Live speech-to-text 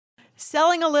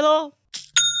Selling a little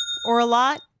or a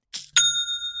lot?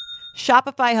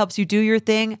 Shopify helps you do your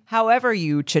thing however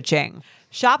you cha-ching.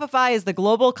 Shopify is the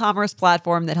global commerce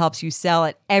platform that helps you sell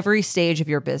at every stage of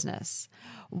your business.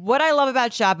 What I love about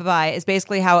Shopify is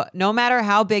basically how no matter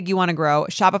how big you want to grow,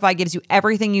 Shopify gives you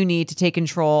everything you need to take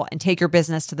control and take your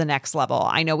business to the next level.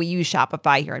 I know we use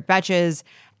Shopify here at Betches,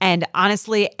 and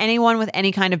honestly, anyone with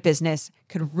any kind of business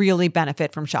could really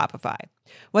benefit from Shopify.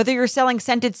 Whether you're selling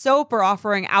scented soap or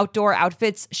offering outdoor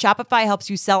outfits, Shopify helps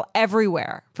you sell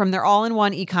everywhere, from their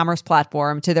all-in-one e-commerce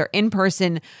platform to their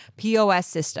in-person POS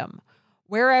system.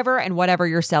 Wherever and whatever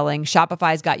you're selling,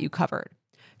 Shopify's got you covered.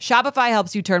 Shopify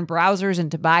helps you turn browsers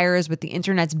into buyers with the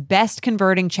internet's best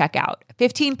converting checkout,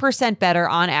 15% better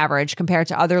on average compared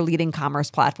to other leading commerce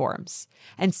platforms.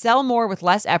 And sell more with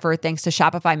less effort thanks to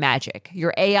Shopify Magic,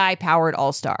 your AI-powered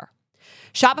all-star.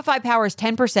 Shopify powers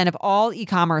 10% of all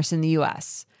e-commerce in the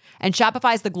U.S., and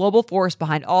Shopify is the global force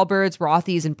behind Allbirds,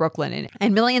 Rothy's, and Brooklyn,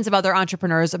 and millions of other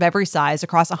entrepreneurs of every size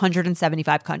across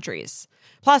 175 countries.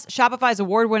 Plus, Shopify's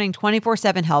award-winning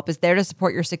 24/7 help is there to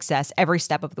support your success every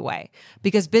step of the way,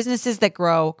 because businesses that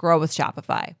grow, grow with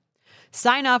Shopify.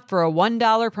 Sign up for a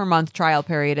 $1 per month trial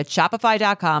period at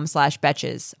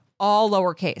shopify.com/betches, all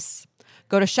lowercase.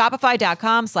 Go to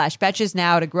shopify.com/betches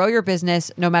now to grow your business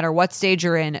no matter what stage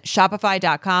you're in.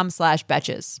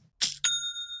 Shopify.com/betches.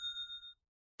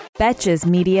 Betches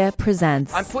Media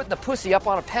presents I'm putting the pussy up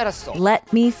on a pedestal.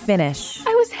 Let Me Finish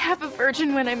I was half a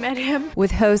virgin when I met him.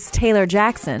 with host Taylor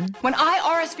Jackson When I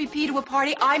RSVP to a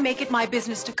party, I make it my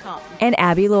business to come. and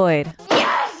Abby Lloyd.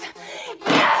 Yes!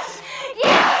 Yes!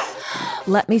 Yes!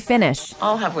 Let Me Finish,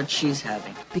 I'll have what she's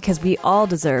having. because we all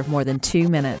deserve more than 2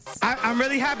 minutes. I'm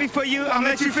really happy for you. I'll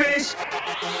let you finish.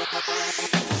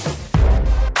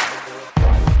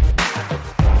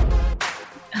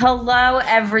 Hello,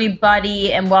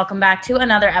 everybody, and welcome back to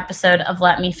another episode of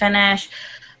Let Me Finish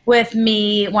with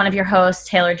me, one of your hosts,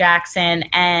 Taylor Jackson,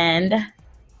 and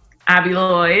Abby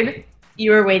Lloyd.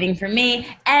 You were waiting for me.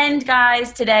 And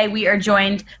guys, today we are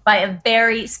joined by a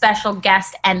very special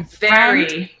guest and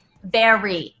very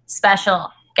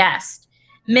special guest,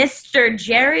 Mr.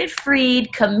 Jared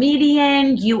Freed,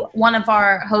 comedian, one of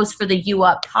our hosts for the You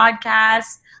Up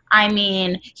podcast. I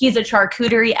mean, he's a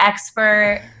charcuterie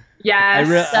expert.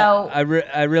 Yes. I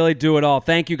really do it all.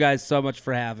 Thank you guys so much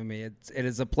for having me. It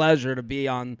is a pleasure to be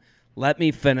on Let Me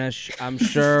Finish. I'm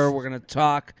sure we're going to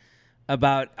talk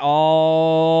about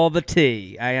all the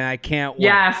tea. I can't wait.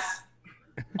 Yes.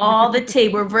 All the tea.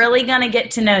 We're really going to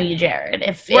get to know you, Jared.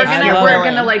 We're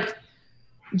gonna like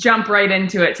jump right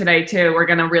into it today too. We're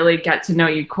going to really get to know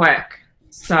you quick.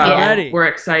 So we're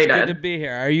excited. It's good to be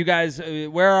here. Are you guys,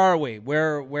 where are we?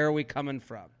 Where are we coming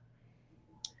from?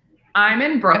 I'm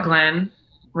in Brooklyn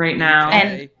right now.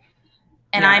 And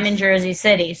I'm in Jersey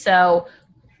City, so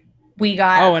we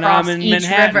got and across I'm in each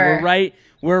Manhattan. river.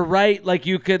 We're right. Like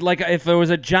you could, like if there was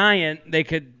a giant, they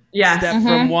could step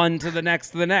from one to the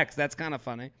next to the next. That's kind of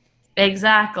funny.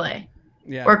 Exactly.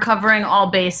 Yeah. We're covering all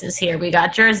bases here. We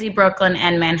got Jersey, Brooklyn,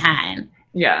 and Manhattan.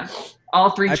 Yeah.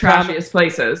 All three trashiest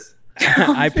places.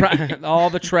 All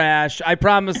the trash. I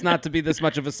promise not to be this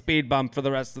much of a speed bump for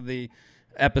the rest of the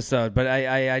episode, but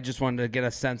I just wanted to get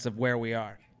a sense of where we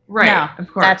are. Right, no,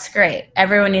 of course. That's great.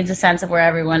 Everyone needs a sense of where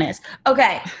everyone is.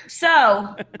 Okay,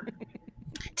 so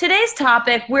today's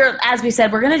topic, as we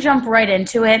said, we're going to jump right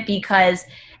into it because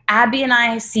Abby and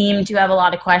I seem to have a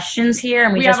lot of questions here,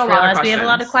 and we just realized we have a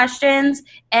lot of questions.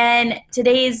 And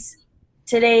today's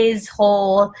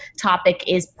whole topic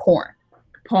is porn.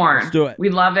 Porn. Let's do it. We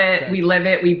love it. Okay. We live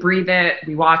it. We breathe it.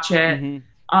 We watch it. Mm-hmm.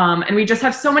 And we just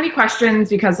have so many questions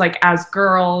because, like, as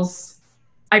girls,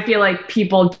 I feel like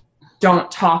people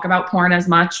don't talk about porn as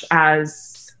much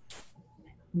as,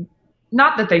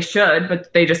 not that they should,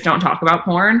 but they just don't talk about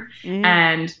porn. Mm-hmm.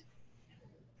 And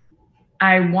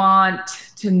I want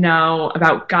to know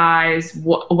about guys,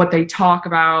 what they talk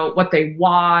about, what they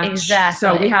watch. Exactly.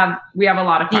 So we have a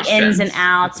lot of questions. The ins and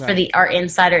outs for our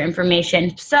insider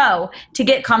information. So to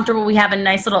get comfortable, we have a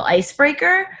nice little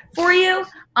icebreaker for you.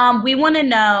 We want to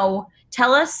know,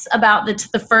 tell us about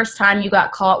the first time you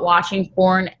got caught watching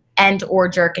porn and or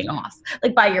jerking off.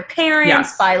 Like by your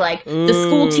parents, by like the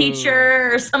school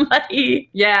teacher or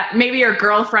somebody. Yeah, maybe your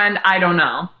girlfriend, I don't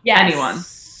know. Yes. Anyone.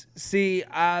 See,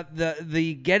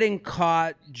 the getting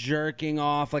caught jerking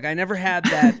off, like I never had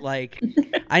that, like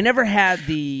I never had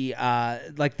the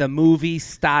like the movie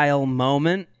style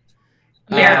moment.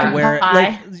 Where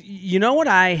like, you know what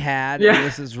I had, and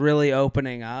this is really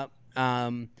opening up.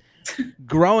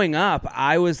 Growing up,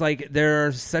 I was like,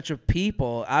 there's such a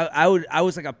people. I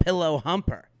was like a pillow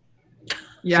humper.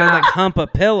 Yeah. So I'd like hump a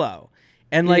pillow.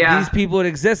 And like these people would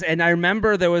exist. And I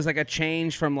remember there was like a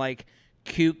change from like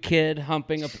cute kid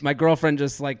humping up. My girlfriend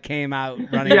just like came out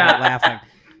running out laughing.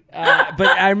 But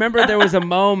I remember there was a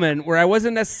moment where I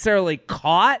wasn't necessarily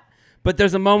caught, but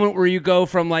there's a moment where you go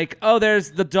from like, oh,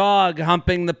 there's the dog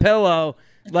humping the pillow,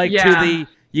 like to the,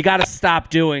 you got to stop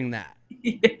doing that.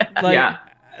 Like,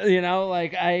 you know,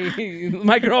 like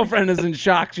my girlfriend is in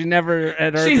shock. She never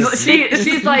had heard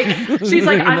she's like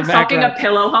I'm fucking a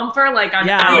pillow humper. Like I'm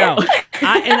out.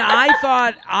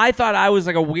 I thought I was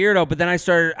like a weirdo, but then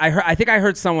I think I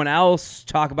heard someone else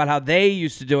talk about how they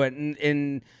used to do it,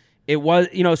 and it was,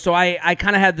 you know, so I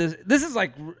kind of had this is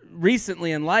like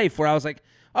recently in life where I was like,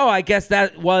 oh, I guess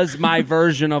that was my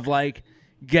version of like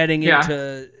getting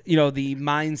into, you know, the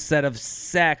mindset of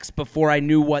sex before I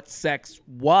knew what sex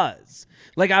was.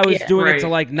 Like I was doing it to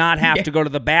like not have to go to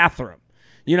the bathroom,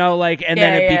 you know, like, and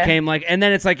then it became like, and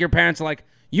then it's like your parents are like,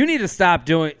 you need to stop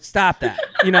that,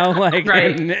 you know, like,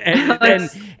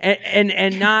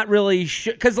 and not really,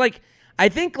 cause like, I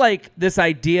think like this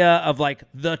idea of like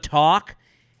the talk,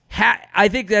 I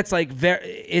think that's like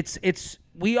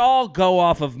we all go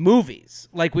off of movies.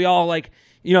 Like we all like,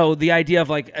 you know, the idea of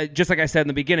like, just like I said in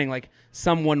the beginning, like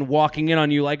someone walking in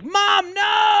on you like, Mom,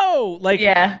 no! Like,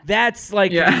 that's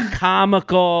like the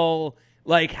comical,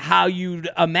 like how you'd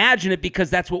imagine it, because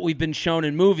that's what we've been shown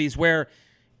in movies where,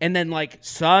 and then like,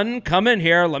 son, come in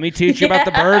here. Let me teach you about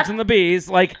the birds and the bees.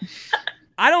 Like,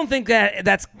 I don't think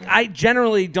I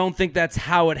generally don't think that's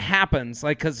how it happens.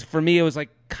 Like, cause for me, it was like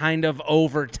kind of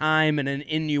over time and an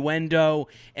innuendo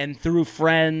and through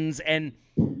friends, and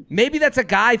maybe that's a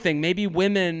guy thing. Maybe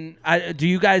women. Do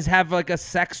you guys have like a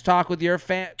sex talk with your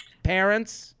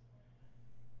parents?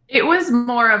 It was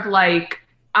more of like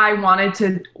I wanted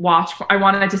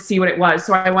to see what it was,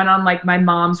 so I went on like my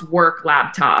mom's work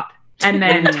laptop and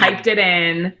then typed it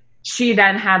in. She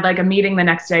then had like a meeting the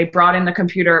next day, brought in the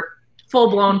computer, full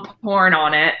blown porn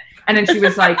on it, and then she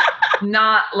was like,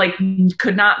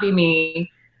 could not be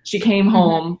me. She came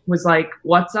home, was like,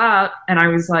 "What's up?" And I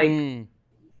was like,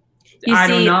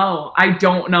 I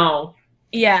don't know.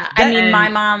 Yeah. I mean,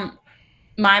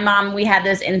 my mom, we had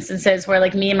those instances where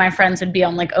like me and my friends would be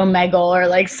on like Omegle or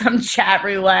like some chat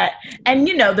roulette. And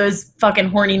you know, those fucking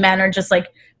horny men are just like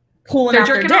pulling out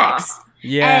their dicks. Off.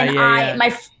 Yeah.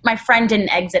 My friend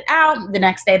didn't exit out. The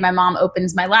next day, my mom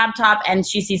opens my laptop and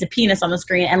she sees a penis on the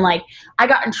screen. And like, I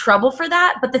got in trouble for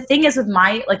that. But the thing is with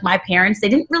my parents, they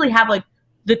didn't really have like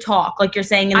the talk, like you're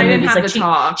saying in the movies. Didn't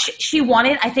have she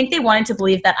wanted, I think they wanted to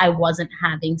believe that I wasn't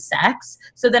having sex.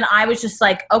 So then I was just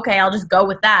like, okay, I'll just go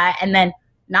with that and then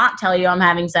not tell you I'm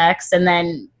having sex and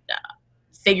then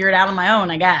figure it out on my own,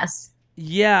 I guess.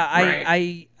 Yeah,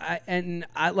 I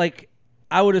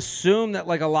would assume that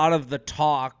like a lot of the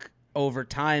talk over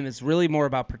time is really more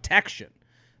about protection.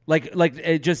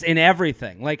 Like just in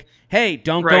everything. Like, hey,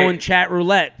 don't go in chat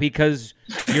roulette because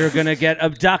you're gonna get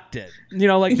abducted. You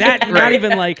know, like that.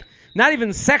 Not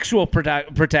even sexual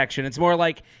protection. It's more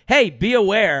like, hey, be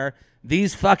aware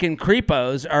these fucking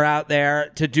creepos are out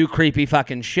there to do creepy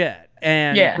fucking shit.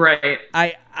 And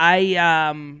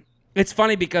it's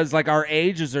funny because like our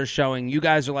ages are showing. You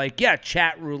guys are like, yeah,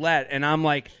 chat roulette, and I'm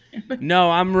like,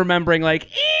 no, I'm remembering like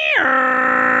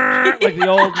the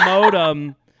old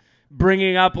modem.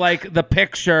 Bringing up like the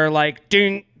picture, like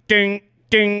ding, ding,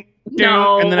 ding,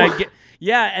 ding,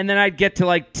 and then I'd get to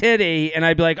like titty, and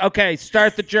I'd be like, okay,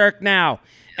 start the jerk now,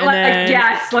 and then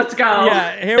yes, let's go.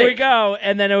 Yeah, here we go,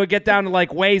 and then it would get down to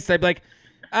like waist. I'd be like,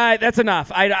 all right, that's enough.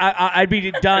 I'd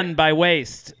be done by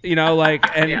waist, you know, like,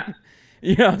 and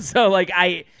you know, so like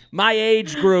my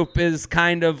age group is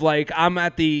kind of like I'm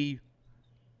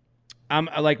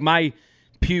like my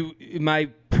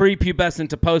prepubescent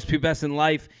to postpubescent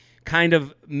life kind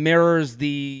of mirrors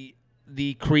the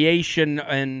creation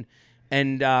and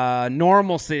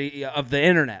normalcy of the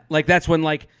internet. Like that's when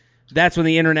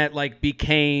the internet like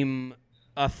became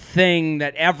a thing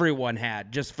that everyone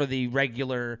had just for the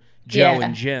regular Joe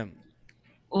and Jim.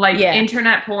 Like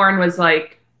internet porn was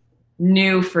like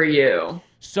new for you.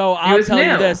 So I'll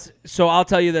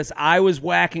tell you this. I was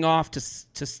whacking off to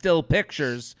still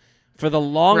pictures for the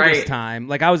longest time.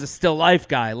 Like I was a still life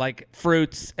guy, like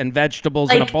fruits and vegetables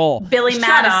like in a bowl. Billy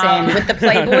Madison with the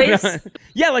Playboys.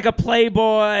 Yeah, like a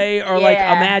Playboy or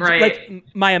like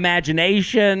my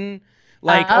imagination.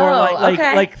 Like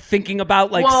like thinking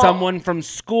about like someone from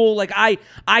school. Like I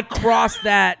crossed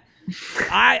that.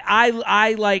 I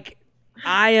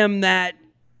am that.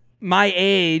 My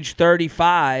age,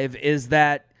 35, is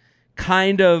that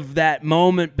kind of that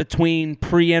moment between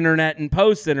pre-internet and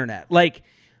post-internet. Like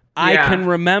I can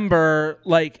remember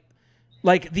like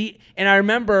And I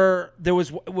remember there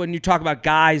was, when you talk about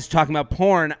guys talking about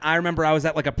porn, I remember I was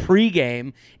at like a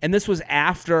pregame, and this was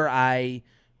after I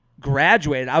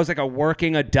graduated. I was like a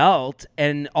working adult,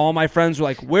 and all my friends were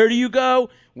like, where do you go?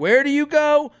 Where do you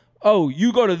go? Oh,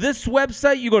 you go to this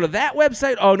website? You go to that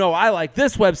website? Oh, no, I like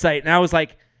this website. And I was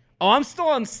like, oh, I'm still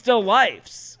on Still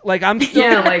Lifes. Like, I'm still.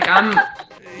 Yeah, like I'm.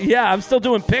 Yeah, I'm still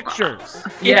doing pictures.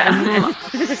 Yeah.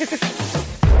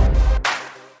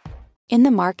 In the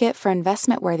market for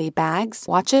investment-worthy bags,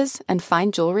 watches, and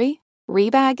fine jewelry,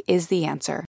 Rebag is the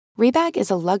answer. Rebag is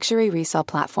a luxury resale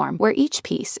platform where each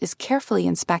piece is carefully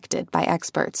inspected by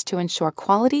experts to ensure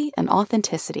quality and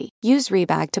authenticity. Use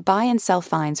Rebag to buy and sell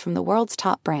finds from the world's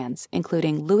top brands,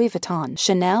 including Louis Vuitton,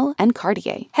 Chanel, and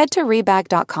Cartier. Head to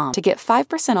Rebag.com to get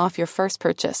 5% off your first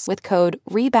purchase with code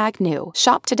REBAGNEW.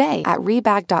 Shop today at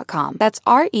Rebag.com. That's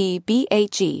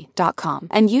REBAG.com.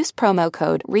 And use promo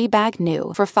code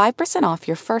REBAGNEW for 5% off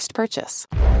your first purchase.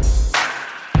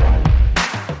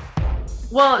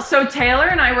 Well, so Taylor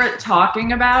and I were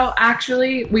talking about,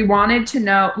 actually, we wanted to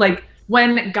know, like,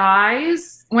 when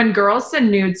girls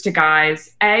send nudes to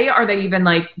guys, are they even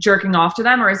like jerking off to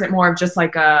them, or is it more of just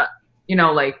like a,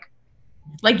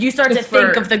 like you start to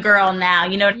think of the girl now,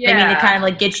 you know what I mean? It kind of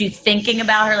like gets you thinking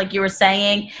about her, like you were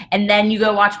saying, and then you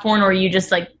go watch porn, or you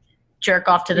just like jerk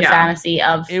off to the fantasy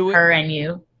of her and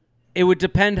you. It would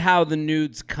depend how the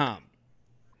nudes come.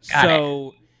 Got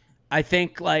it. I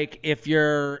think like if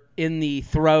you're in the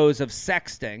throes of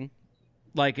sexting,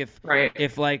 like if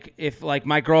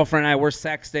my girlfriend and I were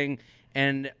sexting,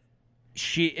 and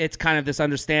it's kind of this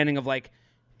understanding of like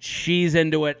she's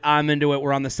into it, I'm into it,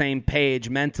 we're on the same page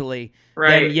mentally.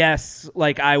 Right. Then yes,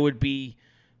 like I would be,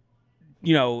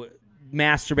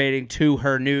 masturbating to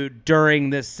her nude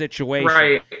during this situation.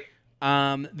 Right.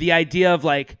 The idea of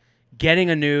like getting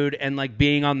a nude and like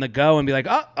being on the go and be like,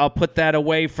 oh, I'll put that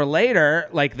away for later.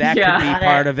 Like that could be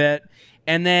part of it.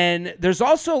 And then there's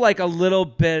also like a little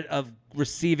bit of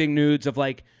receiving nudes of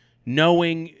like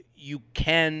knowing you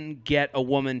can get a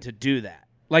woman to do that.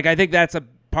 Like, I think that's a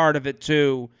part of it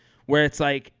too, where it's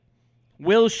like,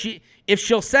 if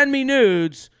she'll send me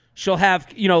nudes, she'll have,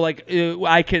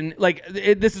 I can like,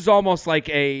 this is almost like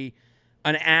an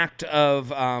act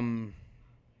of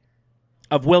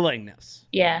willingness.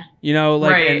 Yeah. And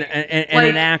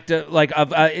an act of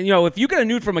if you get a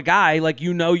nude from a guy, like,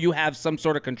 you have some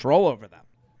sort of control over them.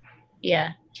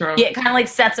 Yeah. True. Yeah, it kind of like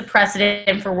sets a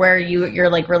precedent for where your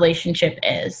like relationship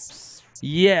is.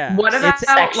 Yeah. What about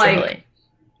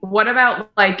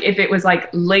if it was like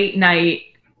late night,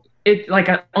 it's like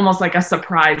almost like a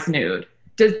surprise nude?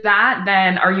 Does that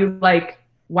then, are you like,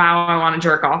 wow, I want to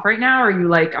jerk off right now? Or are you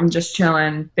like, I'm just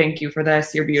chilling. Thank you for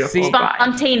this. You're beautiful. A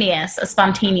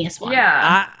spontaneous one.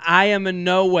 Yeah. I am in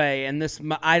no way, and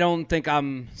I don't think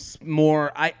I'm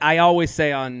more, I always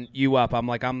say on You Up, I'm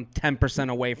like, I'm 10%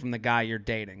 away from the guy you're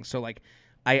dating. So like,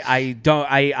 I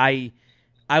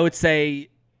would say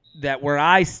that where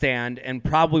I stand, and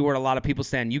probably where a lot of people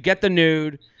stand, you get the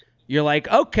nude, you're like,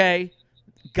 okay,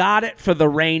 got it for the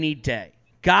rainy day.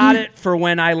 Got it for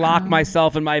when I lock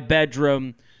myself in my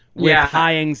bedroom with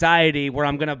high anxiety, where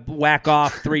I'm going to whack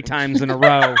off 3 times in a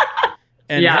row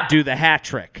and do the hat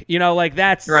trick. Like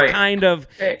that's kind of,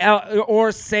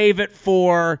 or save it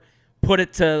for, put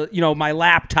it to, my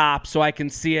laptop so I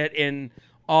can see it in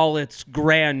all its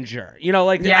grandeur.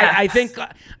 I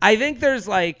think there's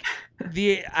like,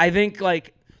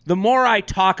 the more I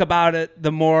talk about it,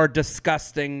 the more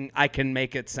disgusting I can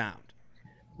make it sound.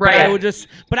 Right.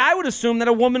 But I would assume that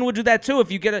a woman would do that too.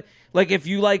 If you get if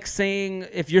you're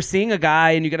seeing a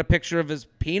guy and you get a picture of his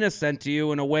penis sent to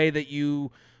you in a way that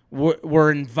you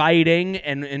were inviting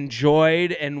and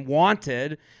enjoyed and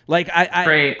wanted, like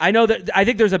I know that, I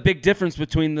think there's a big difference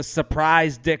between the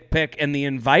surprise dick pic and the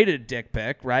invited dick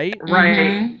pic, right? Right.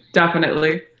 Mm-hmm.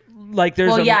 Definitely. Like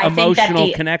there's an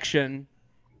emotional connection.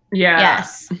 Yeah.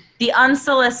 Yes. The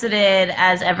unsolicited,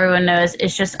 as everyone knows,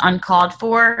 is just uncalled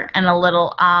for and a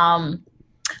little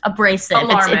abrasive.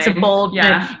 It's a bold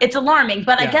move. It's alarming,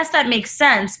 but I guess that makes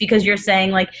sense, because you're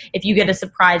saying like if you get a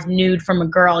surprise nude from a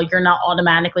girl, you're not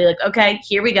automatically like, okay,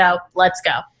 here we go, let's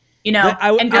go.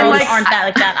 And girls aren't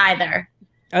like that either.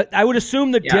 I would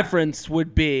assume the difference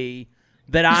would be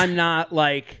that I'm not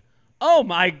like, oh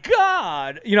my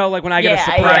God, like when I get a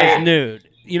surprise nude,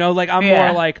 like I'm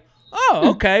more like, oh,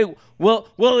 okay,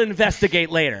 we'll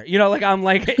investigate later. Like I'm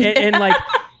like, and like,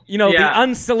 the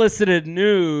unsolicited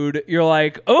nude, you're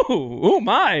like, oh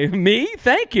my, me,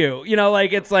 thank you.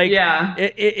 Like it's like,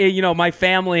 my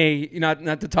family.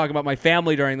 Not to talk about my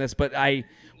family during this, but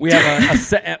we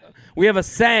have a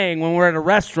saying when we're at a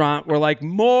restaurant. We're like,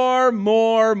 more,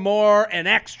 and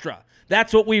extra.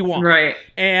 That's what we want. Right.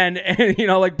 And you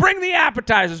know, like, bring the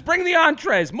appetizers, bring the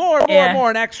entrees, more,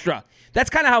 and extra. That's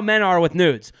kind of how men are with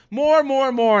nudes. More,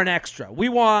 and extra. We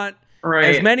want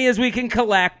as many as we can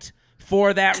collect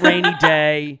for that rainy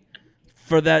day,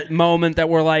 for that moment that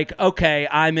we're like, okay,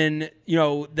 I'm in, you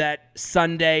know, that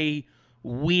Sunday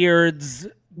weirds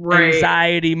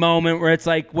anxiety moment where it's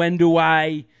like, when do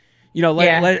I, you know,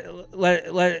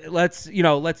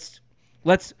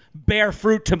 let's bear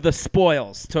fruit to the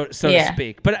spoils, so to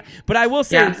speak. But I will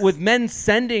say, with men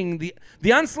sending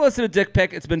the unsolicited dick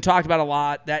pic, it's been talked about a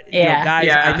lot. That you know, guys,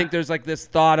 I think there's like this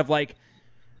thought of like,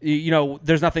 you know,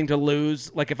 there's nothing to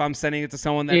lose. Like if I'm sending it to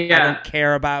someone that I don't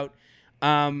care about.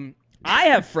 I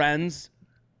have friends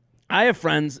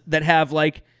that have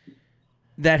like,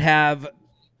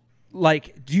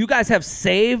 do you guys have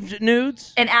saved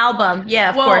nudes? An album,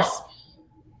 of course.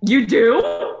 You do?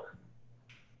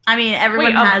 I mean,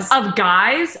 everyone has of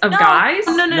guys. No, guys.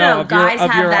 No. Guys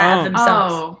have that of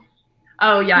themselves.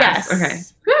 Oh, yes. Okay.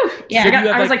 Whew. Yeah. So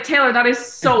I was like, Taylor, that is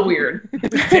so weird.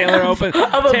 Taylor opens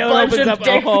up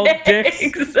a whole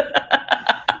dicks.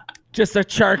 Just a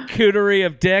charcuterie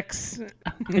of dicks.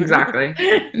 Exactly.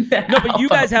 No, but you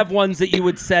guys have ones that you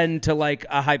would send to like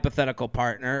a hypothetical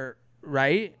partner,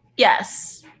 right?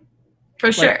 Yes,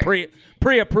 for sure.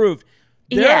 Pre-approved.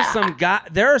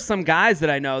 There are some guys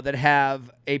that I know that have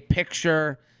a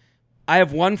picture. I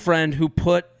have one friend who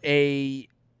put in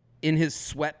his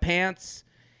sweatpants,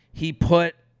 he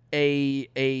put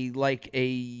like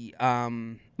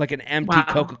an empty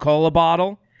Coca-Cola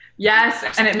bottle. Yes,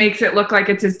 and it makes it look like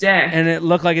it's his dick. And it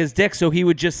looked like his dick, so he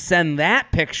would just send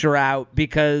that picture out,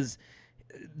 because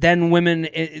then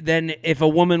if a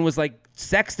woman was like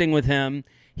sexting with him,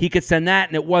 he could send that,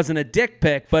 and it wasn't a dick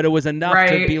pic, but it was enough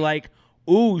to be like,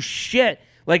 ooh, shit.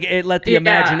 Like, it let the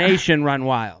imagination run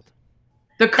wild.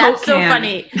 That's so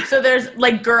funny. So there's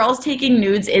like, girls taking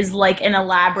nudes is like an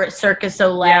elaborate Circus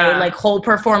Soleil, like whole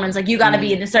performance. Like, you got to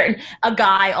be in a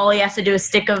guy, all he has to do is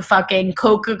stick a fucking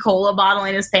Coca-Cola bottle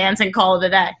in his pants and call it a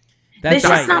day. It's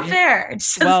just not fair.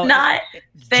 It's just not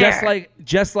fair.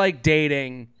 Just like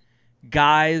dating,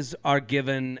 guys are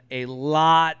given a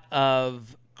lot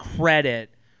of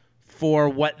credit for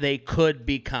what they could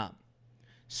become.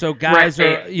 So guys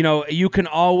are, you know, you can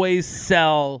always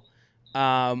sell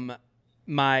I'm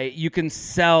on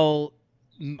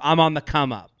the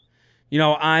come up. You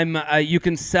know, you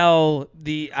can sell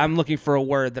I'm looking for a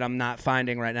word that I'm not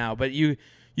finding right now, but you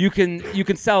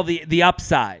can sell the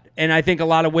upside. And I think a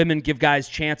lot of women give guys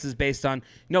chances based on,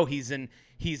 no, he's in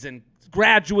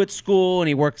graduate school and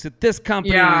he works at this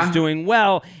company and he's doing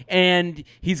well and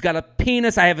he's got a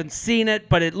penis. I haven't seen it,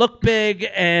 but it looked big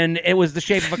and it was the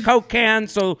shape of a Coke can.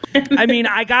 So, I mean,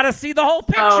 I got to see the whole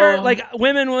picture. Like,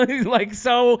 women were like,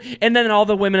 so, and then all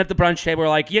the women at the brunch table were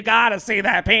like, you got to see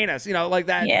that penis, you know, like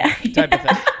that type of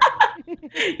thing.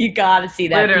 You got to see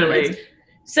that penis.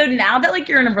 So now that like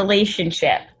you're in a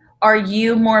relationship, are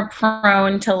you more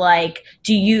prone to like,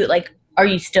 do you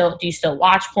still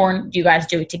watch porn? Do you guys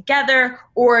do it together?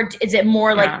 Or is it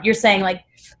more like you're saying, like,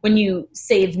 when you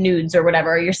save nudes or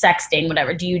whatever, or you're sexting,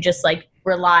 whatever, do you just like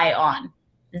rely on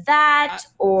that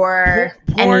or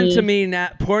porn to me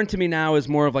now is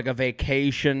more of like a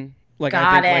vacation. Like,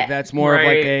 I think like that's more of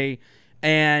like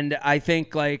and I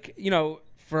think like, you know,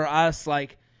 for us,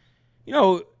 like, you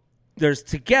know, there's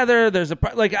together, there's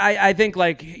I think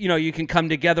like, you know, you can come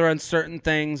together on certain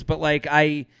things, but like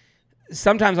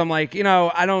sometimes I'm like, you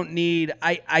know, I don't need,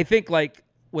 I think like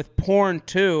with porn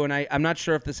too, and I'm not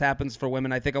sure if this happens for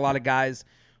women. I think a lot of guys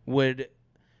would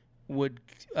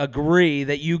agree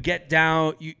that you get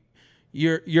down,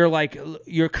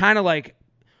 you're kind of like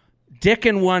dick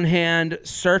in one hand,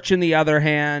 search in the other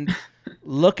hand,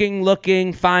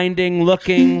 looking, finding,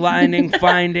 lining,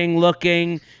 finding,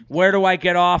 looking. Where do I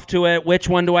get off to it? Which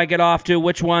one do I get off to?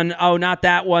 Which one? Oh, not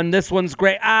that one. This one's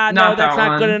great. No, that's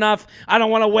not good enough. I don't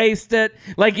want to waste it.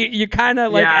 Like, you kind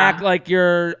of like act like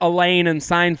you're Elaine and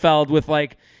Seinfeld with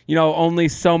like, you know, only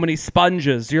so many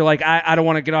sponges. You're like, I don't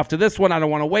want to get off to this one. I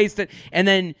don't want to waste it. And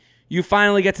then you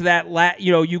finally get to that,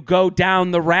 you know, you go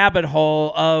down the rabbit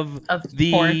hole of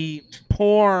the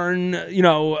porn, you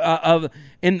know,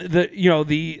 in the, you know,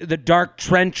 the dark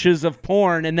trenches of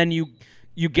porn, and then you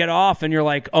get off and you're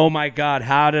like, oh my God,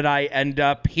 how did I end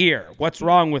up here? What's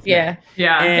wrong with me?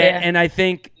 And I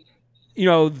think, you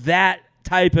know, that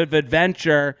type of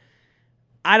adventure,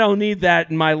 I don't need that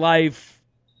in my life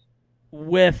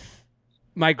with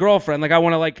my girlfriend. Like, I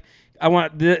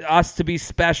want us to be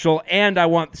special, and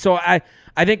I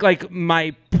think like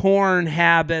my porn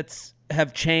habits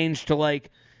have changed to like,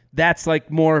 that's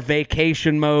like more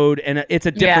vacation mode, and it's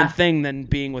a different thing than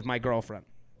being with my girlfriend.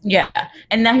 Yeah.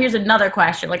 And now here's another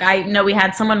question. Like, I know we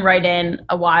had someone write in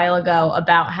a while ago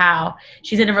about how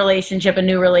she's in a relationship, a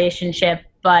new relationship,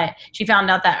 but she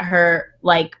found out that her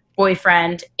like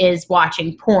boyfriend is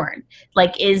watching porn.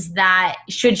 Like,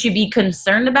 should she be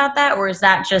concerned about that? Or is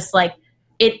that just like,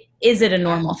 is it a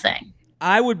normal thing?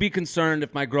 I would be concerned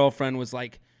if my girlfriend was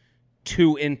like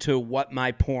too into what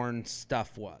my porn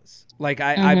stuff was. Like,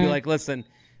 I'd be like, listen,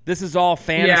 this is all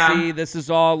fantasy. Yeah. This is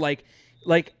all like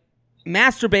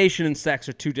masturbation and sex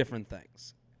are two different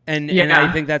things. And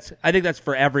I think that's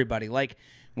for everybody. Like,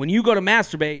 when you go to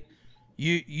masturbate,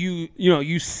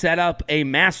 you set up a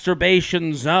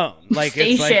masturbation zone, like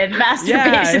station,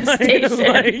 masturbation station.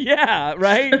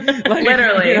 Right. Like,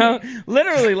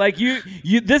 literally, like you.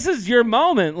 This is your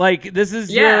moment. Like, this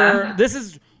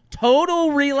is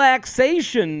total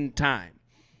relaxation time.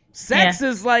 Sex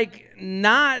is like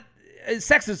not.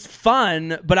 Sex is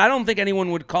fun, but I don't think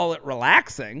anyone would call it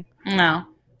relaxing. No.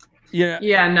 Yeah.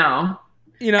 No.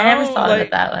 I never thought of it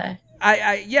that way.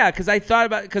 Because I thought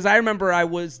about it, because I remember I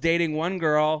was dating one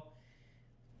girl.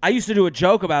 I used to do a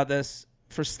joke about this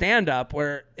for stand-up,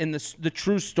 where in the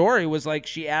true story was like,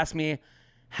 she asked me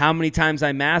how many times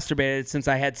I masturbated since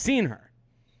I had seen her.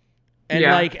 And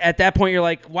like, at that point, you're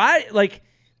like, why? Like,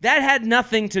 that had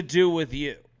nothing to do with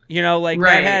you.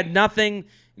 That had nothing.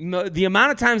 The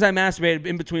amount of times I masturbated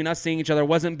in between us seeing each other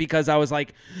wasn't because I was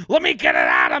like, let me get it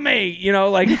out of me,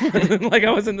 like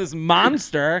I wasn't this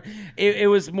monster. It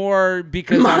was more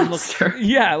because I'm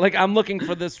looking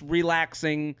for this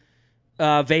relaxing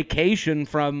vacation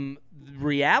from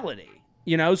reality,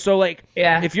 So like,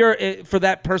 if you're for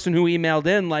that person who emailed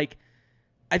in, like,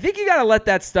 I think you got to let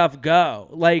that stuff go.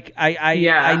 Like,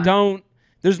 I don't.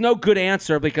 There's no good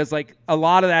answer, because like a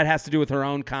lot of that has to do with her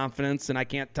own confidence, and I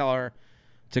can't tell her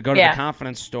to go to the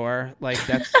confidence store. Like,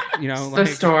 that's, the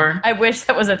store. I wish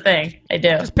that was a thing. I do.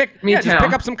 Just pick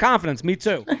up some confidence. Me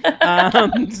too.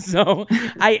 So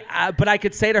but I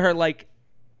could say to her, like,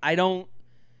 I don't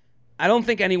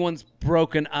think anyone's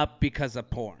broken up because of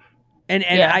porn. And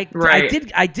I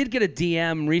did get a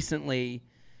DM recently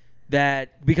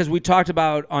that, because we talked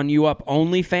about on You Up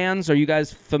OnlyFans. Are you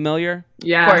guys familiar?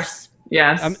 Yeah. Of course.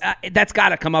 Yes. That's got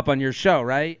to come up on your show,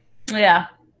 right? Yeah.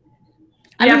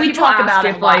 I mean, we talk about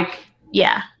it like,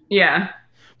 yeah.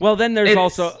 Well, then there's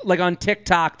also like on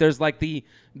TikTok, there's like the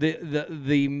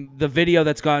video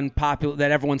that's gone popular that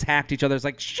everyone's hacked each other. It's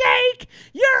like, shake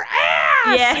your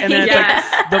ass, and then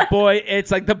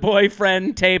it's like the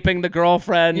boyfriend taping the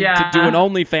girlfriend to do an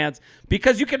OnlyFans,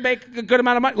 because you can make a good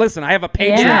amount of money. Listen, I have a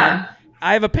Patreon. Yeah.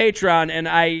 I have a Patreon, and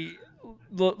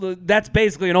that's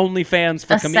basically an OnlyFans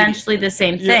for comedians. Essentially the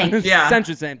same thing.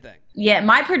 Essentially the same thing. Yeah,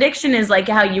 my prediction is like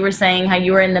how you were saying, how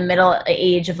you were in the middle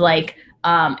age of like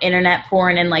internet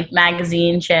porn and like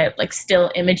magazine shit, like still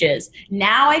images.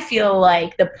 Now I feel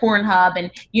like the Pornhub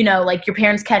and, like your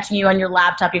parents catching you on your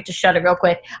laptop, you have to shut it real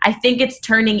quick. I think it's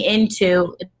turning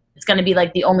into, it's going to be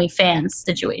like the OnlyFans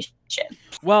situation.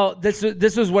 Well, this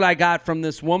is what I got from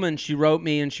this woman. She wrote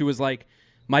me and she was like,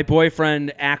 my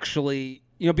boyfriend actually,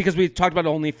 because we talked about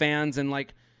OnlyFans and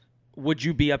like, would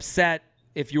you be upset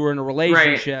if you were in a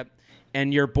relationship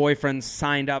and your boyfriend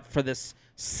signed up for this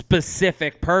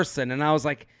specific person? And I was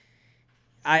like,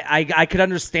 I could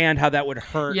understand how that would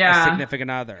hurt a significant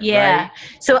other. Yeah. Right?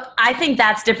 So I think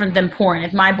that's different than porn.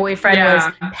 If my boyfriend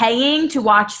was paying to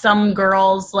watch some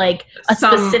girls, like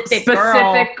some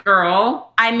specific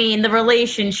girl, I mean, the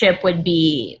relationship would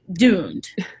be doomed.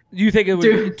 You think it would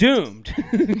be doomed?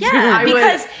 Yeah,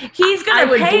 because he's gonna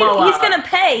pay. He's gonna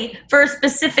pay for a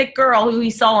specific girl who he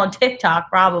saw on TikTok,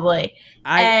 probably.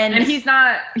 And he's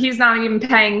not even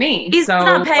paying me. He's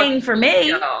not paying for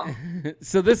me.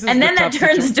 So this is, and then that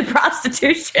turns into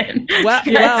prostitution.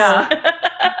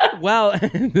 Well,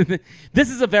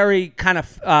 this is a very kind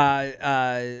of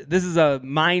this is a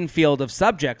minefield of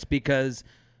subjects, because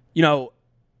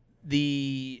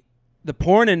the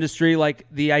porn industry, like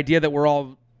the idea that we're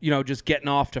all just getting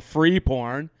off to free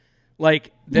porn,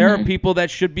 like there are people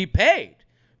that should be paid.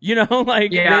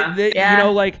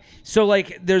 So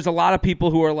like there's a lot of people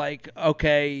who are like,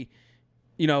 okay,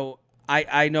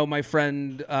 I know my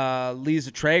friend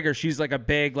Lisa Traeger, she's like a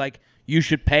big, like, you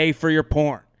should pay for your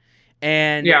porn.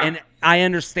 And I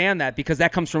understand that, because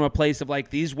that comes from a place of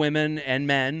like, these women and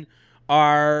men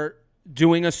are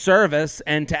doing a service,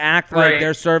 and to act like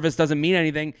their service doesn't mean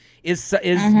anything is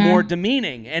more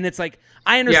demeaning. And it's like,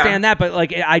 I understand that, but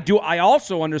like I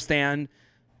also understand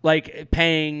like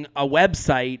paying a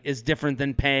website is different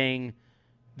than paying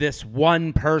this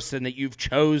one person that you've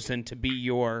chosen to be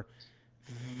your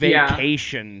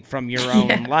vacation from your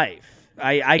own life.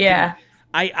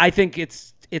 I think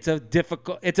it's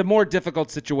a more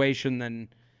difficult situation than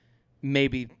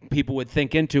maybe people would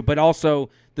think into. But also,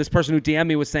 this person who DM'd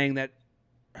me was saying that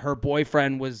her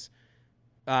boyfriend was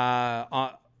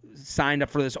signed up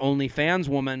for this OnlyFans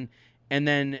woman, and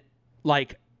then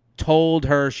like told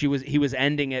her he was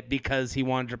ending it because he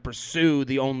wanted to pursue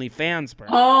the OnlyFans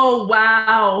person. Oh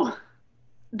wow,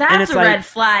 that's a red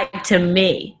flag to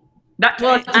me.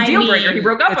 It's a deal breaker. He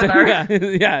broke up with her.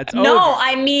 Yeah, it's no. over.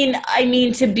 I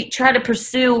mean to try to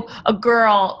pursue a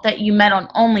girl that you met on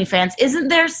OnlyFans. Isn't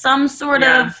there some sort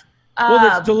of?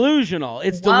 Well, it's delusional.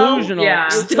 It's delusional. Yeah,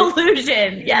 it's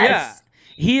delusion. Yes. Yeah.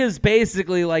 He is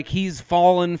basically like he's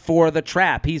fallen for the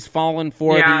trap. He's fallen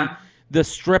for the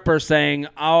stripper saying,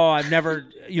 "Oh, I've never,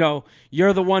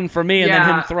 you're the one for me," and then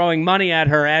him throwing money at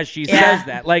her as she says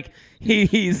that. Like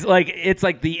he's like it's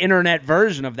like the internet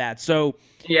version of that. So.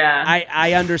 Yeah,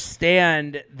 I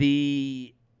understand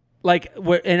the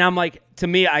and I'm like, to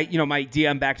me, my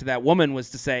DM back to that woman was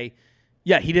to say,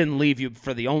 yeah, he didn't leave you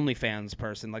for the OnlyFans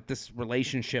person. Like this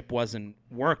relationship wasn't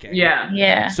working.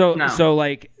 Yeah. So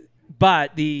like,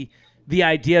 but the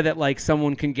idea that like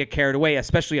someone can get carried away,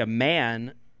 especially a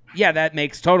man, yeah, that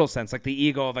makes total sense. Like the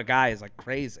ego of a guy is like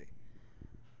crazy.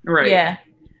 Right. Yeah.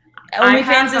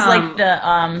 OnlyFans is like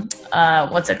the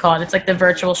what's it called? It's like the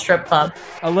virtual strip club.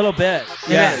 A little bit.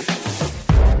 Yeah.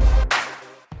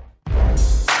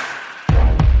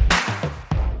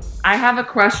 I have a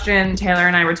question. Taylor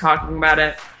and I were talking about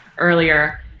it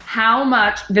earlier. How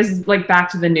much, this is like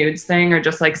back to the nudes thing or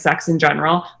just like sex in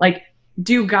general. Like,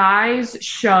 do guys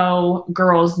show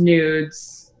girls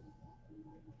nudes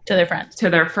to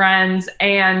their friends?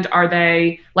 And are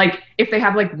they like, if they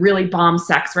have like really bomb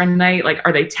sex one night, like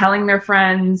are they telling their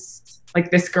friends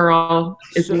like this girl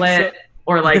is lit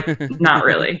or like not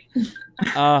really?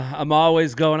 I'm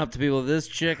always going up to people, this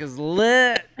chick is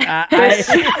lit.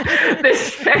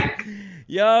 This chick.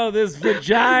 Yo, this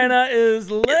vagina is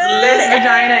lit. This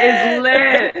vagina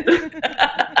is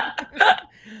lit.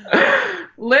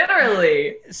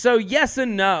 Literally. So yes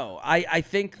and no. I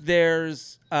think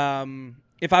there's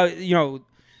if I,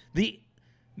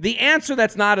 the answer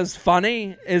that's not as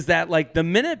funny is that like the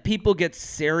minute people get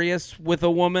serious with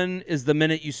a woman is the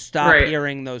minute you stop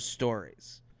hearing those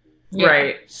stories. Yeah.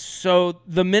 Right. So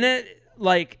the minute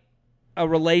like a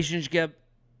relationship,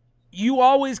 you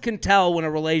always can tell when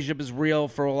a relationship is real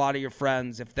for a lot of your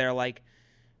friends if they're like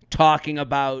talking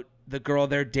about the girl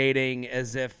they're dating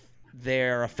as if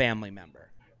they're a family member.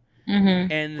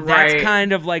 Mm-hmm. And that's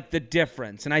kind of like the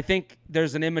difference. And I think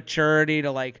there's an immaturity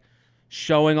to like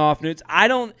showing off nudes.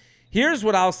 Here's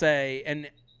what I'll say. And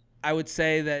I would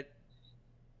say that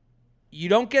you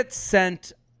don't get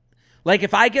sent, like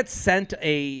if I get sent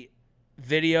a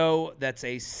video that's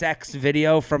a sex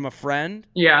video from a friend.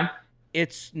 Yeah.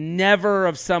 It's never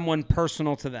of someone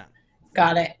personal to them.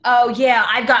 Got it. Oh, yeah.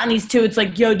 I've gotten these too. It's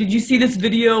like, yo, did you see this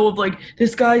video of like,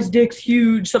 this guy's dick's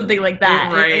huge? Something like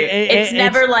that. Right. It's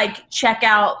never like, check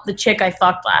out the chick I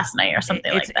fucked last night or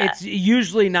something like that. It's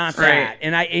usually not that.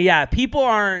 And people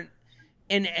aren't,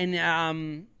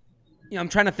 I'm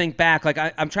trying to think back. Like,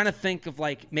 I'm trying to think of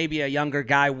like maybe a younger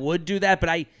guy would do that. But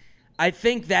I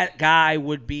think that guy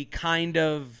would be kind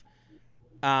of,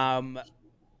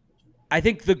 I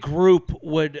think the group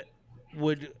would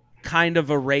kind of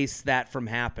erase that from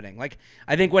happening. Like,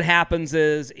 I think what happens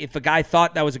is if a guy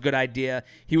thought that was a good idea,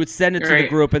 he would send it to the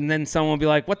group, and then someone would be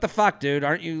like, what the fuck, dude?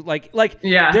 Aren't you like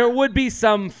there would be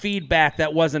some feedback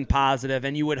that wasn't positive,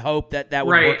 and you would hope that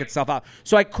would work itself out.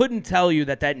 So I couldn't tell you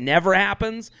that never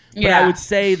happens, but I would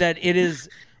say that it is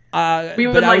we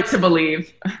would like to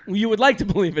believe. You would like to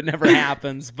believe it never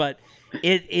happens, but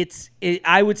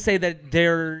I would say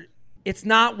that it's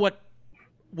not what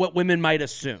women might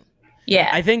assume.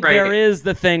 Yeah. I think there is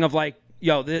the thing of like,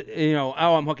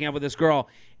 I'm hooking up with this girl,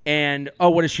 and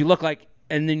what does she look like?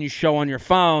 And then you show on your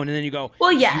phone, and then you go,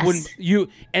 well, yes.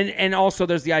 And also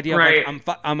there's the idea of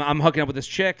like, I'm hooking up with this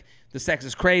chick. The sex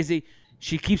is crazy.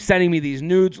 She keeps sending me these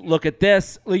nudes. Look at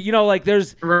this. Like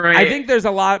there's, I think there's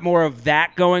a lot more of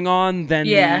that going on than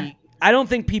I don't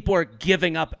think people are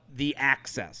giving up the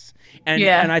access.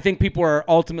 And I think people are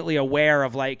ultimately aware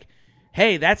of like,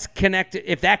 hey, that's connected.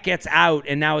 If that gets out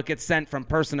and now it gets sent from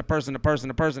person to person to person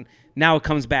to person, now it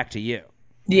comes back to you.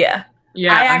 Yeah.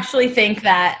 Yeah. I actually think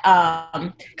that,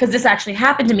 because this actually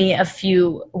happened to me a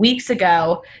few weeks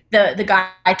ago, the guy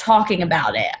talking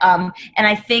about it. And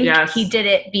I think he did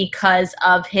it because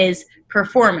of his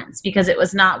performance, because it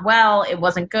was not well, it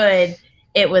wasn't good.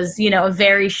 It was, a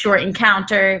very short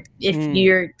encounter. If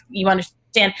you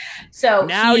understand. So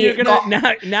now you're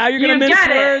gonna miss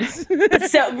words.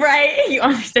 So you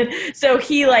understand. So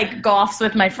he like golfs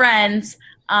with my friends,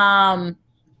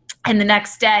 and the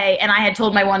next day, and I had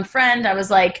told my one friend, I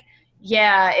was like,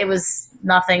 yeah, it was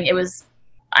nothing. It was,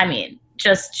 I mean,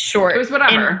 just short. It was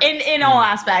whatever. In all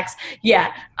aspects.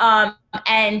 Yeah.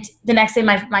 And the next day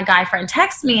my guy friend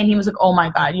texted me and he was like, oh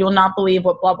my God, you'll not believe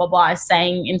what blah, blah, blah is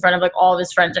saying in front of like all of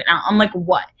his friends right now. I'm like,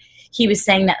 what? He was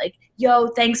saying that like, yo,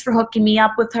 thanks for hooking me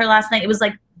up with her last night. It was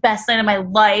like best night of my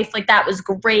life. Like that was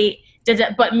great.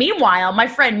 But meanwhile, my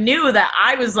friend knew that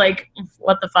I was like,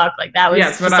 what the fuck? Like that was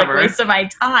just like a waste of my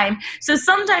time. So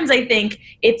sometimes I think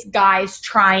it's guys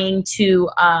trying to,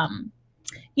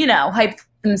 hype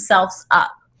themselves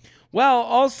up. Well,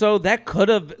 also that could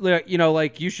have,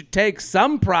 like you should take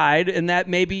some pride in that.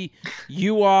 Maybe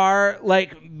you were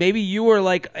like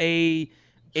a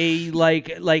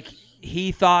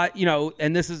he thought,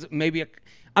 and this is maybe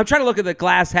I'm trying to look at the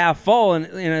glass half full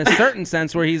in a certain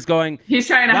sense where he's going. He's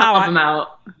trying to help him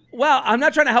out. Well, I'm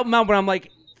not trying to help him out, but I'm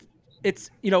like,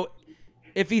 it's,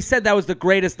 if he said that was the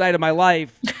greatest night of my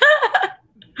life,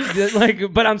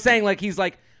 but I'm saying like, he's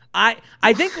like, I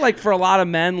think like for a lot of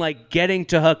men, like getting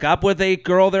to hook up with a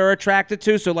girl they're attracted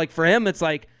to. So like for him, it's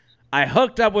like, I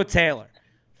hooked up with Taylor.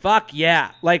 Fuck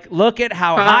yeah. Like, look at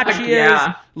how hot she is.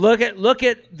 Look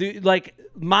at the, like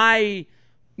my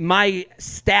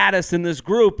status in this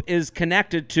group is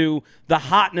connected to the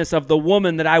hotness of the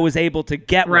woman that I was able to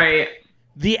get right. with.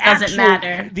 The doesn't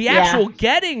matter. The actual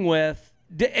getting with,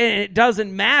 and it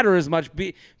doesn't matter as much.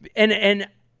 And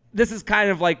this is kind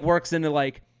of like works into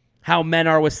like how men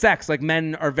are with sex. Like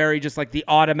men are very just like the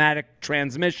automatic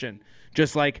transmission.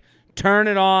 Just like turn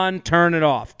it on, turn it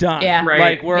off. Done. Yeah. Right.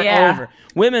 Like we're over.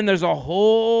 Women, there's a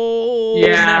whole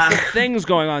mess of things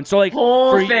going on. So like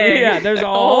there's a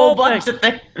whole bunch of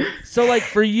things. So like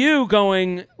for you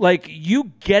going, like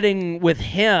you getting with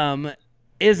him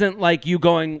isn't like you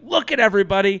going, look at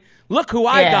everybody. Look who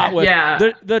I got with. Yeah.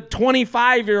 The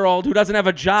 25-year-old who doesn't have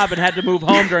a job and had to move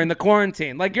home during the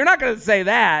quarantine. Like you're not going to say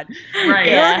that.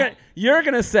 Right. You're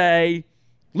going to say,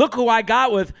 look who I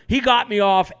got with. He got me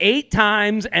off 8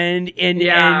 times and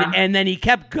then he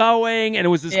kept going and it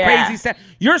was this crazy stuff.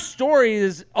 Your story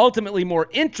is ultimately more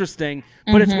interesting,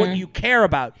 but it's what you care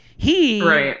about. He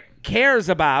cares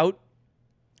about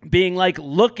being like,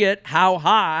 look at how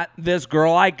hot this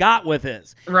girl I got with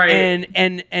is. Right.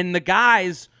 And the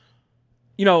guys,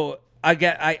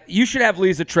 you should have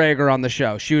Lisa Traeger on the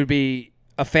show. She would be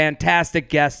a fantastic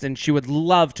guest and she would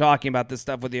love talking about this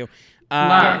stuff with you.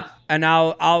 And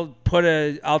I'll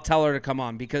tell her to come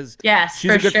on because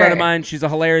she's a good friend of mine. She's a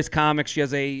hilarious comic. She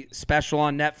has a special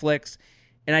on Netflix.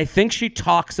 And I think she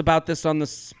talks about this on the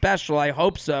special. I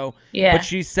hope so. Yeah. But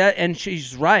she said, and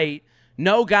she's right,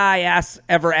 no guy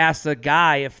ever asks a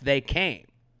guy if they came.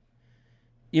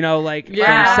 From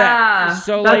sex.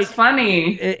 So that's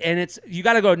funny. And you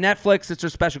got to go Netflix. It's her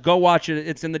special. Go watch it.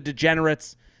 It's in the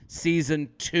Degenerates season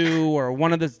 2 or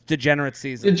one of the Degenerate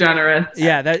seasons. Degenerates.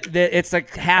 Yeah, it's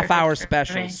like half-hour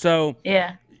special. So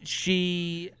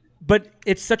but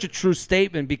it's such a true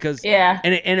statement because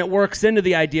and it works into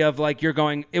the idea of like you're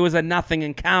going, it was a nothing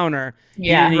encounter.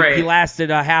 Yeah, he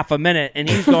lasted a half a minute, and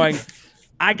he's going,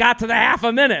 I got to the half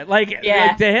a minute. Like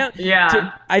to him,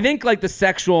 I think like the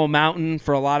sexual mountain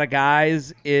for a lot of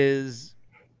guys is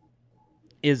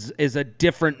a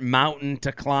different mountain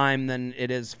to climb than it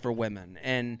is for women.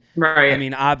 And I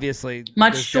mean, obviously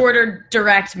much shorter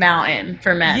direct mountain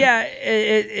for men.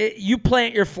 Yeah. You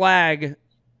plant your flag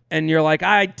and you're like,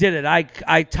 I did it.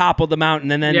 I toppled the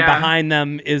mountain. And then behind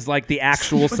them is like the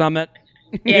actual summit.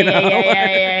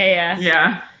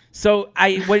 Yeah. So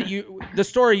the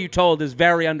story you told is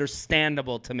very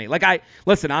understandable to me. Like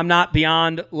I'm not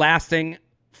beyond lasting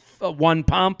one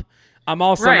pump. I'm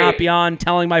also not beyond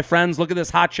telling my friends, look at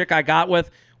this hot chick I got with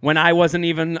when I wasn't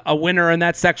even a winner in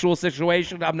that sexual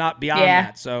situation. I'm not beyond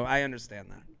that. So I understand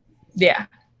that. Yeah.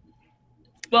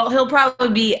 Well, he'll probably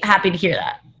be happy to hear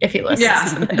that if he listens.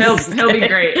 Yeah, he'll be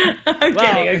great. I'm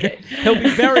kidding. Okay. He'll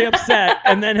be very upset,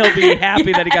 and then he'll be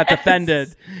happy that he got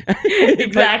defended.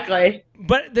 Exactly.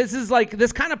 But this is like,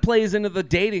 this kind of plays into the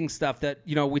dating stuff that,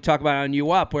 we talk about on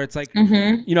You Up, where it's like,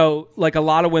 like a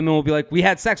lot of women will be like, we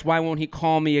had sex, why won't he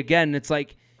call me again? And it's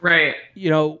like,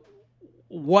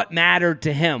 what mattered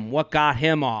to him? What got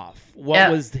him off?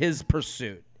 What was his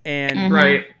pursuit? And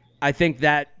I think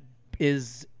that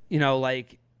is,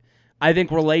 I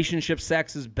think relationship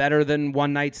sex is better than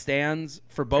one night stands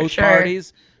for both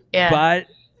parties. Yeah. But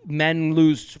men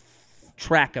lose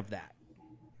track of that.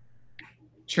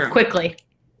 Sure. Quickly.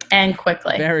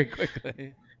 Very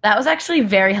quickly. That was actually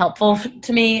very helpful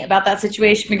to me about that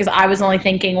situation because I was only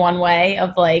thinking one way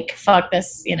of like, fuck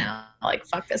this,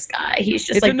 fuck this guy. He's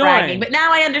just like annoying. bragging. But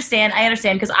now I understand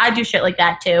because I do shit like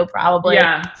that too, probably.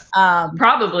 Yeah.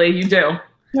 Probably you do.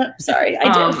 Sorry,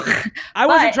 I do. I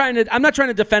wasn't trying to. I'm not trying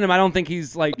to defend him. I don't think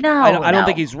he's like. No, I don't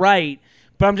think he's right.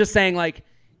 But I'm just saying, like,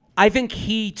 I think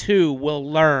he too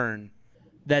will learn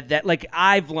that like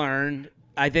I've learned.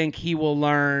 I think he will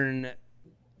learn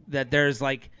that there's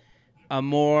like a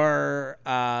more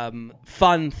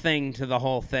fun thing to the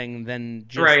whole thing than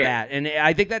just that. And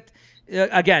I think that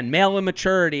again, male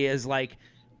immaturity is like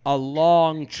a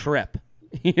long trip.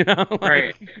 You know,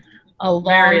 like, a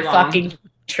long fucking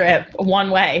trip, one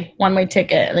way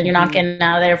ticket, and then you're not getting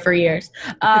out of there for years.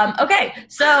 Okay,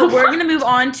 so we're gonna move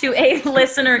on to a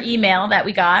listener email that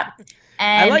we got,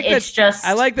 and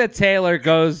I like that Taylor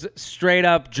goes straight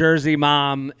up Jersey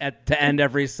mom to end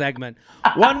every segment.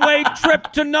 One way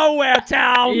trip to nowhere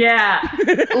town. Yeah,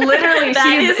 literally,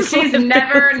 she's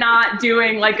never not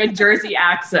doing like a Jersey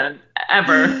accent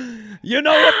ever. You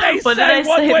know what they say?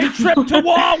 One way trip to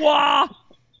Wawa.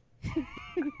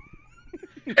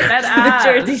 The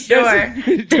Jersey Shore.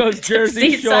 It goes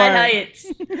Jersey Shore. Seaside Heights.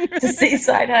 To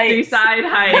Seaside Heights. Seaside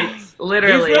Heights.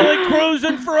 Literally. He's really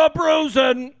cruising for a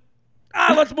bruising.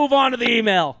 Let's move on to the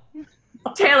email.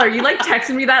 Taylor, you like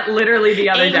texted me that literally the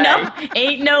other day.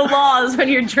 Ain't no laws when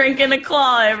you're drinking a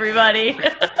claw, everybody.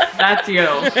 That's you.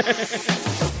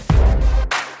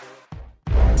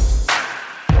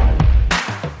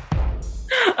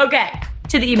 Okay,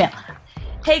 to the email.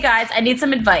 Hey guys, I need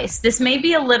some advice. This may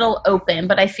be a little open,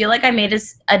 but I feel like I made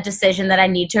a decision that I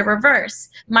need to reverse.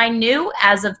 My new,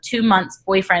 as of 2 months,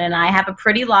 boyfriend and I have a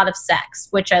pretty lot of sex,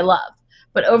 which I love.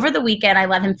 But over the weekend, I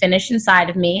let him finish inside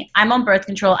of me. I'm on birth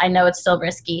control. I know it's still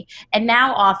risky. And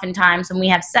now oftentimes when we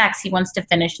have sex, he wants to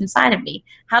finish inside of me.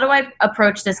 How do I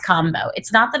approach this combo?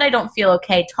 It's not that I don't feel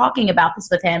okay talking about this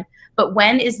with him, but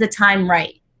when is the time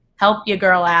right? Help your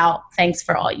girl out. Thanks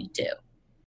for all you do.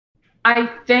 I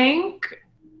think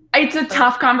it's a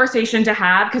tough conversation to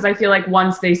have because I feel like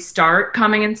once they start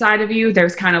coming inside of you,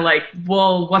 there's kind of like,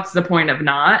 well, what's the point of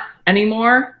not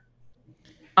anymore?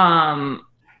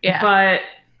 But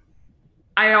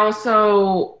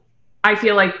I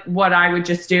feel like what I would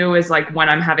just do is like when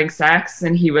I'm having sex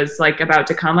and he was like about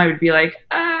to come, I would be like,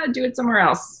 do it somewhere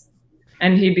else.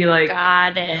 And he'd be like,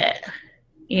 got it.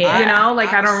 Yeah. You know,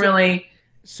 like I don't really.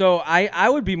 So I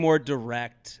would be more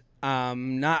direct.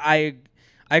 I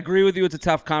agree with you. It's a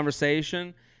tough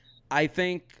conversation. I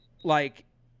think like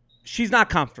she's not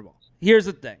comfortable. Here's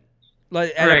the thing.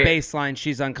 Like, at a baseline,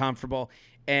 she's uncomfortable.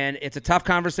 And it's a tough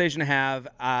conversation to have,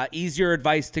 easier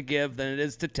advice to give than it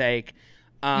is to take.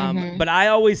 But I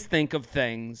always think of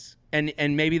things, and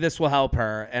maybe this will help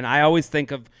her, and I always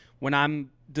think of when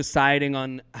I'm deciding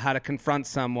on how to confront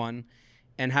someone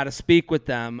and how to speak with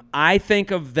them, I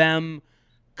think of them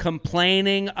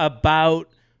complaining about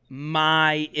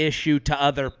my issue to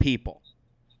other people.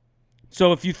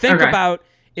 So if you think about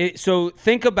it, so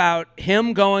think about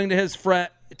him going to his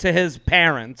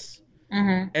parents,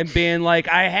 and being like,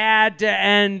 I had to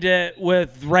end it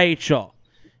with Rachel.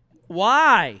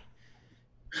 Why?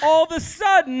 All of a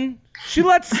sudden, she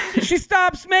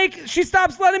stops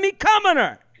letting me come on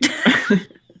her.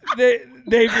 They'd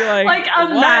be like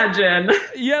imagine.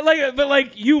 What? Yeah, but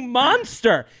like, you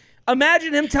monster.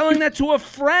 Imagine him telling that to a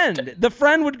friend. The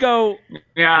friend would go,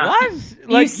 yeah. What?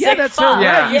 Like, yeah, that's fuck. her.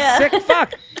 Yeah. You sick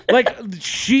fuck. Like,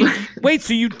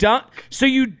 so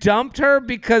you dumped her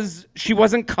because she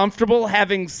wasn't comfortable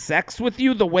having sex with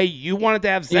you the way you wanted to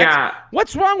have sex? Yeah.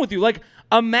 What's wrong with you? Like,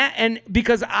 and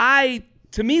because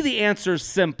to me, the answer is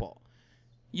simple.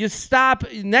 You stop,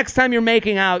 next time you're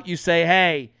making out, you say,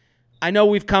 hey, I know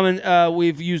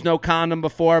we've used no condom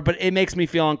before, but it makes me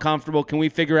feel uncomfortable. Can we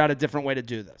figure out a different way to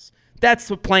do this?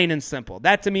 That's plain and simple.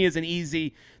 That to me is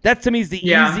easy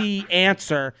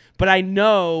answer, but I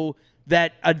know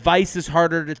that advice is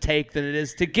harder to take than it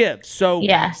is to give. So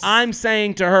I'm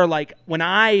saying to her, like, when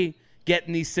I get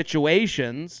in these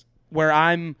situations where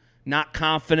I'm not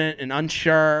confident and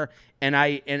unsure, and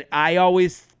I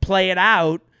always play it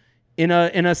out in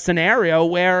a scenario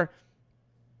where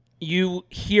you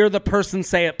hear the person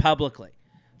say it publicly.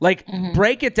 Like,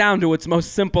 break it down to its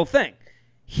most simple thing.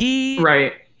 He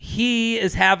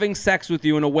is having sex with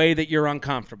you in a way that you're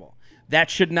uncomfortable. That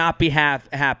should not be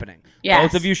happening. Yes.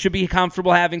 Both of you should be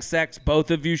comfortable having sex.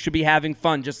 Both of you should be having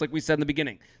fun, just like we said in the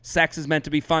beginning. Sex is meant to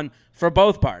be fun for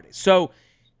both parties. So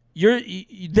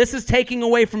this is taking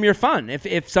away from your fun.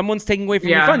 If someone's taking away from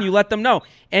your fun, you let them know.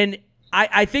 And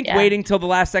I think waiting till the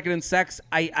last second in sex,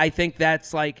 I think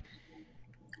that's like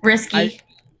risky.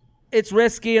 It's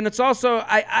risky, and it's also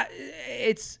I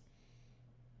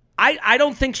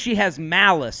don't think she has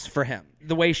malice for him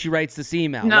the way she writes this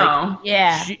email. No.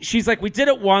 She's like, we did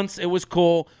it once. It was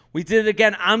cool. We did it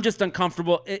again. I'm just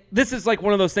uncomfortable. This is like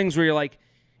one of those things where you're like,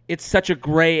 it's such a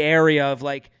gray area of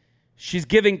like she's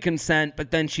giving consent,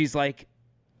 but then she's like,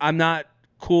 I'm not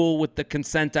cool with the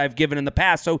consent I've given in the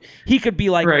past. So he could be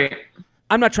like, right.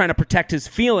 I'm not trying to protect his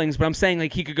feelings, but I'm saying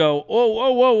like he could go,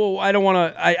 whoa, I don't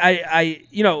want to, I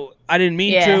didn't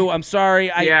mean to. I'm sorry.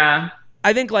 I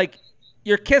think like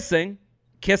you're kissing.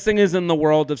 Kissing is in the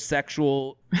world of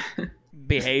sexual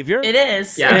behavior. It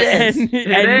is. Yes.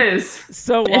 It is.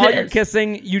 So while you're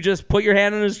kissing, you just put your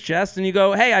hand on his chest and you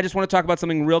go, hey, I just want to talk about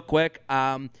something real quick.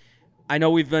 I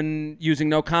know we've been using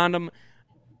no condom.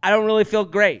 I don't really feel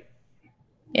great.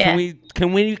 Yeah.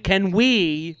 Can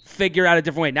we figure out a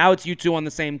different way? Now it's you two on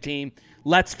the same team.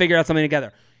 Let's figure out something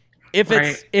together.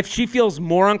 If she feels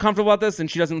more uncomfortable about this and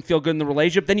she doesn't feel good in the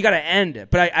relationship, then you got to end it.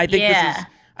 But I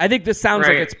think this sounds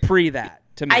like it's pre that.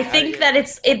 To me. I think that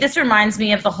this reminds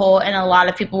me of the whole, and a lot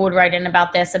of people would write in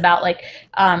about this, about like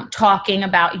talking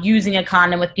about using a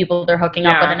condom with people they're hooking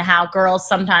up with, and how girls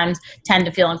sometimes tend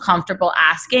to feel uncomfortable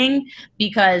asking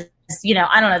because, you know,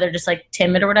 I don't know, they're just like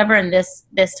timid or whatever. And this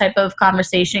type of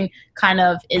conversation kind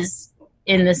of is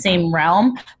in the same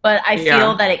realm. But I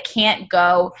feel that it can't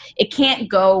go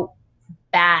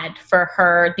bad for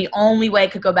her. The only way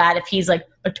it could go bad if he's like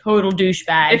a total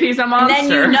douchebag. If he's a monster. And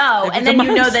then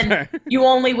you know, that you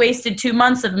only wasted 2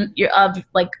 months of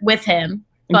like with him.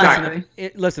 But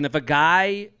Exactly. Listen, if a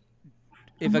guy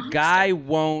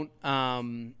won't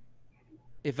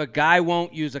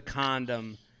use a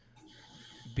condom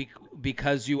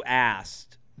because you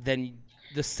asked, then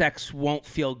the sex won't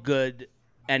feel good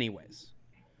anyways.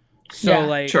 So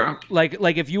like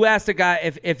if you asked a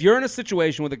guy, if you're in a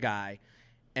situation with a guy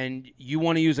and you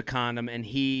want to use a condom and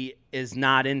he is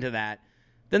not into that,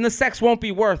 then the sex won't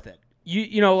be worth it.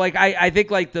 You know, like I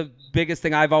think like the biggest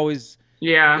thing I've always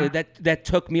that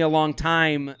took me a long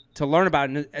time to learn about,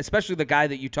 and especially the guy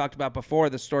that you talked about before,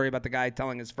 the story about the guy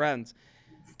telling his friends,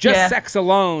 just sex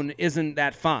alone isn't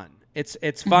that fun.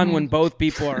 It's fun when both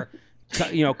people are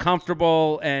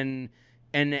comfortable and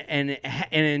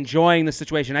enjoying the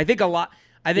situation. I think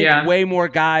way more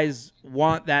guys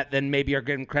want that than maybe are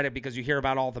given credit, because you hear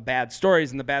about all the bad stories,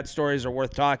 and the bad stories are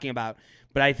worth talking about.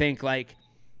 But I think, like,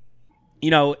 you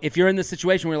know, if you're in this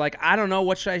situation where you're like, I don't know,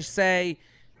 what should I say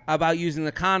about using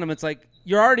the condom? It's like,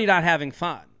 you're already not having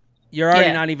fun. You're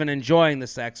already not even enjoying the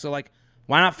sex. So, like,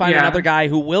 why not find another guy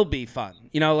who will be fun?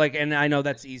 You know, like, and I know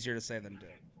that's easier to say than do.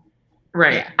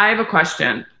 Right. Yeah. I have a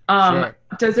question. Sure.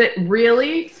 Does it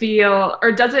really feel,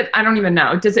 or does it, I don't even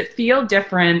know, does it feel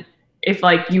different if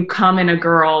like you come in a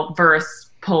girl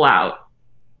versus pull out?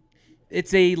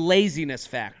 It's a laziness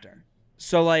factor.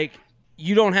 So like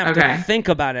you don't have to think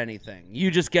about anything. You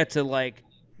just get to like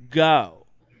go.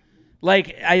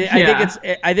 Like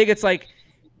I think it's like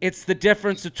it's the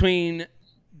difference between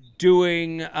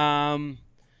doing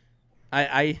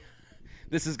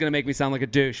this is gonna make me sound like a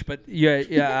douche, but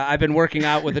yeah, I've been working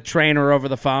out with a trainer over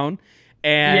the phone,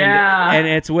 and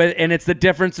it's the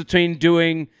difference between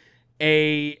doing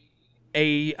a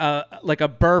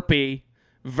burpee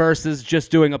versus just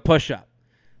doing a push-up.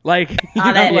 Like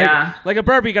like a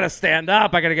burpee, you gotta stand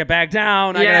up. I gotta get back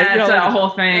down. It's a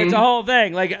whole thing. It's a whole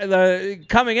thing. Like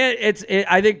coming in,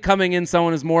 I think coming in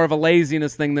someone is more of a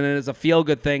laziness thing than it is a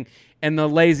feel-good thing, and the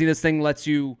laziness thing lets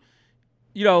you,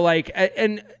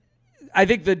 and I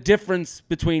think the difference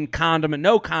between condom and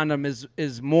no condom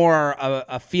is more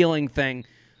a feeling thing.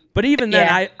 But even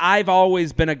then, I've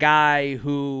always been a guy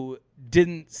who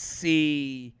didn't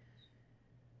see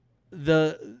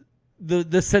the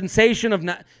sensation of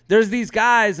not. There's these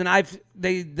guys, and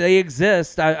they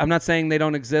exist. I'm not saying they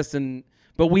don't exist,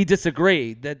 but we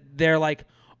disagree that they're like,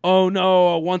 oh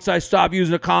no, once I stop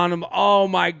using a condom, oh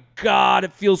my God,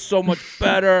 it feels so much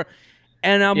better.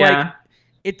 And I'm like,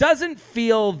 it doesn't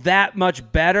feel that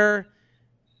much better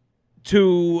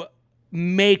to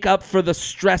make up for the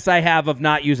stress I have of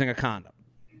not using a condom.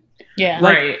 Yeah.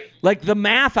 Like the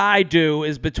math I do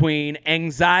is between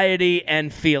anxiety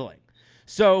and feeling.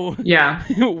 So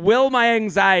will my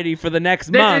anxiety for the next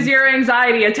month... This is your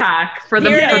anxiety attack for the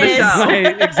show.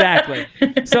 Exactly.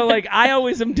 So like I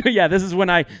always am doing, this is when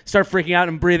I start freaking out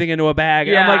and breathing into a bag.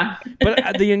 Yeah. I'm like,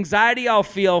 but the anxiety I'll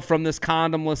feel from this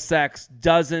condomless sex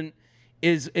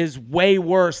is way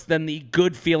worse than the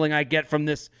good feeling I get from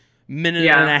this minute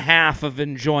and a half of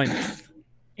enjoyment.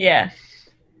 Yeah.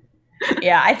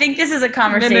 Yeah, I think this is a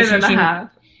conversation I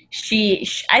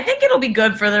think it'll be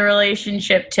good for the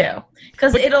relationship too,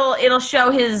 because it'll show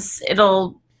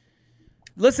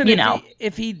listen.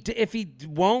 If he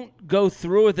won't go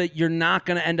through with it, you're not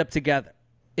going to end up together.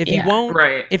 If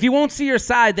he won't see your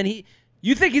side, then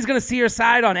you think he's going to see your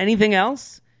side on anything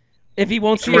else? If he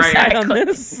won't see your side on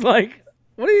this, like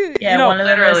What do you? Yeah, you know, one of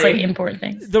the most literally. important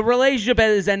things. the relationship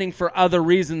is ending for other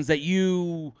reasons that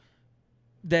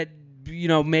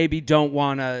maybe don't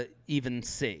want to even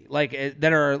see,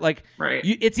 that are like, Right.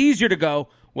 it's easier to go,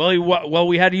 well,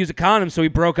 we had to use a condom, so he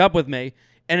broke up with me,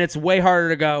 and it's way harder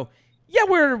to go, yeah,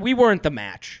 we weren't the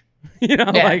match, Right.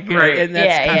 and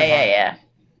that's kind of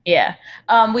Yeah.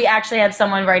 We actually had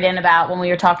someone write in about when we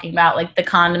were talking about like the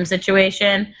condom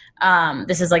situation.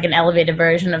 This is like an elevated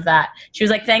version of that. She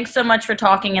was like, thanks so much for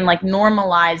talking and like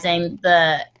normalizing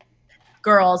the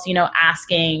girls,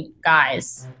 asking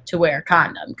guys to wear a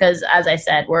condom. Because as I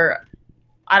said,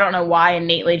 I don't know why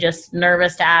innately just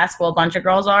nervous to ask. Well, a bunch of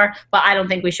girls are, but I don't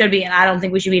think we should be. And I don't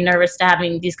think we should be nervous to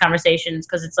having these conversations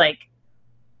because it's like,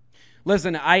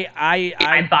 Listen,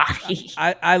 my body.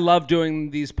 I love doing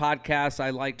these podcasts.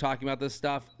 I like talking about this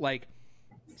stuff. Like,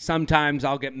 sometimes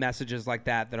I'll get messages like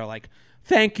that are like,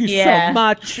 "Thank you so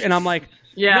much," and I'm like,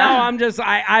 Yeah. "No, I'm just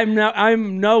I'm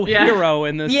no hero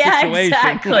in this Yeah, situation."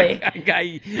 exactly. Like,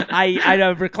 I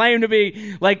never claim to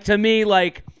be. Like, to me,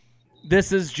 like,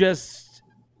 this is just.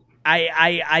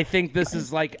 I think this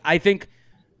is like I think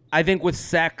with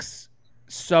sex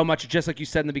so much, just like you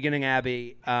said in the beginning,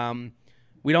 Abby.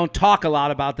 We don't talk a lot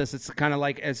about this. It's kind of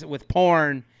like as with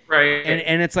porn. Right.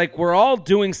 And it's like we're all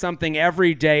doing something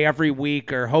every day, every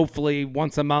week, or hopefully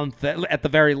once a month at the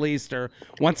very least, or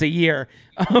once a year.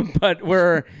 But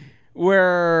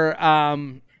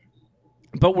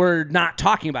we're not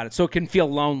talking about it. So it can feel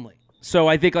lonely. So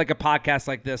I think like a podcast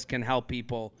like this can help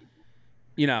people,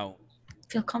 Feel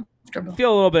comfortable.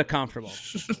 feel a little bit comfortable.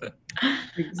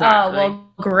 Exactly. Oh, well,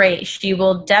 great. She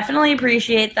will definitely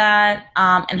appreciate that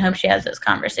and hope she has those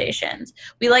conversations.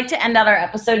 We like to end out our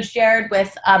episodes, Jared,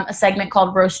 with a segment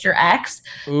called Roast Your Ex.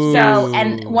 Ooh. So,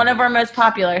 and one of our most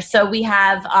popular. So we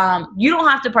have, you don't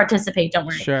have to participate, don't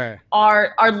worry. Sure.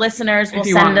 Our listeners will If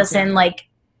you send want us to. in like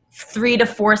 3 to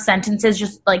 4 sentences,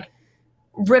 just like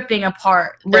ripping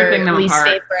apart their Ripping them least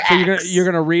apart. favorite So ex. you're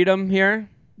gonna read them here?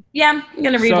 Yeah, I'm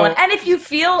gonna read So- one. And if you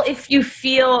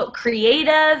feel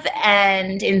creative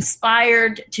and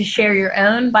inspired to share your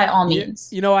own, by all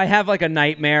means. I have like a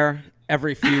nightmare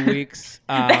every few weeks.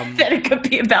 That it could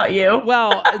be about you.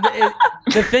 Well,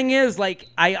 the thing is, like,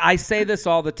 I say this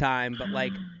all the time, but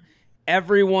like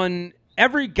every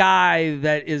guy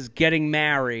that is getting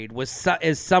married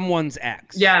is someone's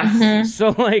ex. Yes. So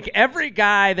like every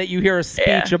guy that you hear a speech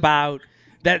Yeah. about,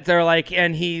 that they're like,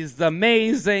 and he's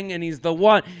amazing and he's the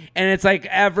one, and it's like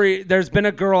there's been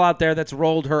a girl out there that's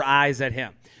rolled her eyes at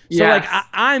him. So Yes. like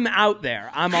I'm out there.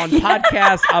 I'm on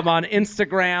podcasts. I'm on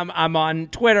Instagram. I'm on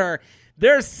Twitter.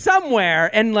 There's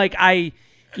somewhere, and like I've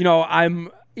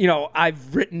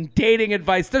written dating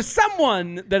advice. There's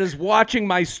someone that is watching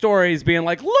my stories being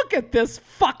like, look at this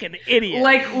fucking idiot.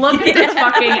 Like, look at this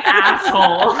fucking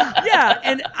asshole. Yeah,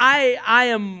 and I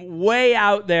am way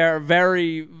out there,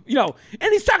 very,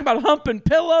 and he's talking about humping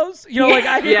pillows,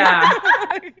 Yeah.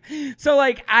 So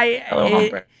like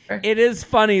it is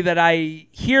funny that I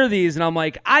hear these and I'm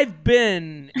like, I've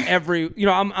been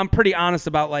I'm pretty honest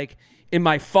about like in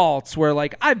my faults where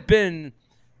like I've been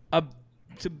a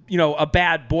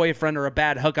bad boyfriend or a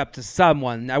bad hookup to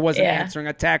someone. I wasn't answering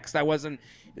a text.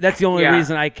 That's the only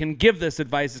reason I can give this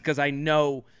advice, is because I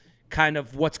know kind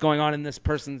of what's going on in this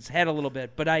person's head a little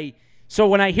bit. But so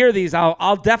when I hear these,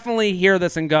 I'll definitely hear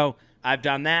this and go, I've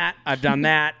done that. I've done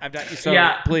that. I've done, so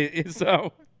please.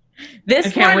 So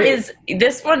This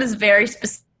one is very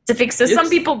specific. So some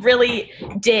people really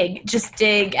dig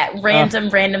at random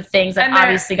things that And they're-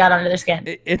 obviously got under their skin.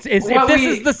 it's if this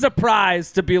is the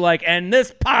surprise to be like, and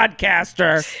this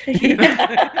podcaster.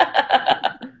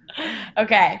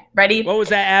 Okay, ready? What was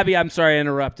that, Abby? I'm sorry I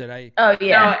interrupted. Oh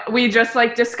yeah. No, we just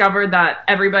like discovered that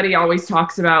everybody always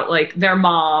talks about like their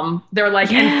mom. They're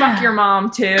like, and fuck your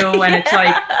mom too. And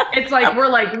it's like we're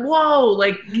like, whoa,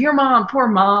 like your mom, poor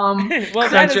mom. Well,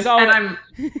 So that just- is always, and I'm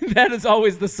that is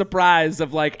always the surprise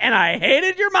of like, and I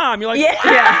hated your mom. You're like,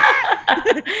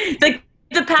 Yeah. Like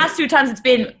the past 2 times it's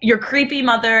been your creepy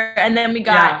mother, and then we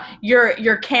got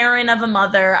your Karen of a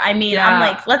mother. I mean, I'm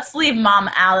like, let's leave mom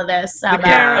out of this. How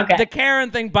about- The Karen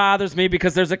thing bothers me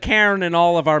because there's a Karen in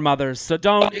all of our mothers. So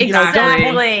don't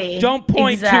Exactly. don't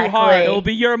point too hard. It'll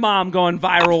be your mom going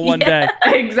viral one day.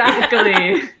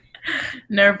 exactly.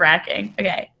 Nerve-wracking.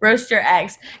 Okay, roast your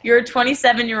eggs. You're a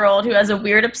 27-year-old who has a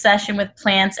weird obsession with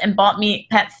plants and bought me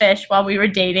pet fish while we were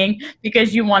dating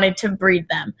because you wanted to breed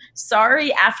them.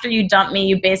 Sorry, after you dumped me,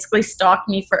 you basically stalked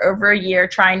me for over a year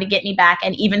trying to get me back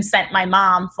and even sent my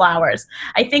mom flowers.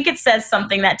 I think it says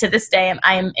something that to this day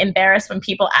I am embarrassed when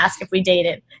people ask if we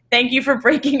dated. Thank you for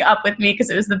breaking up with me because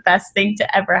it was the best thing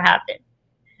to ever happen.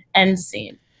 End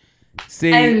scene.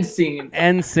 See, End scene.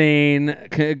 End scene.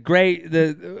 Great.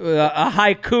 A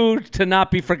haiku to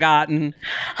not be forgotten.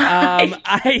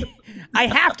 I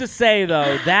have to say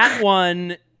though, that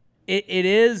one, it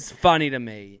is funny to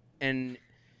me, and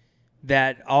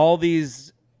that all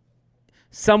these,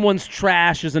 someone's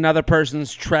trash is another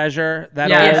person's treasure.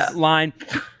 That old line.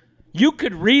 You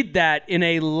could read that in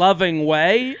a loving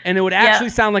way, and it would actually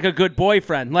sound like a good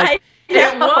boyfriend. Like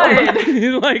it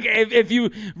would. like if you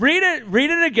read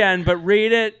it again, but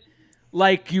read it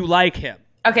like you like him.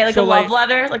 Okay, like a love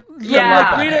letter. Like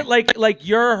read it like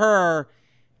you're her.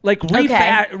 Like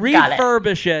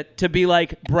refurbish it to be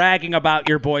like bragging about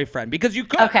your boyfriend, because you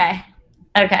could. Okay.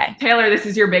 Taylor, this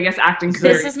is your biggest acting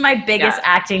career. This is my biggest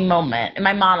acting moment in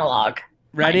my monologue.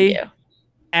 Ready?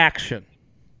 Action.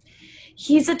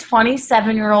 He's a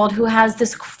 27-year-old who has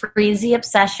this crazy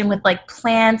obsession with like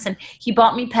plants, and he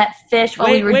bought me pet fish while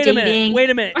we were dating.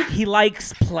 Wait a minute. He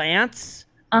likes plants?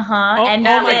 Uh-huh. Oh, and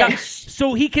my God.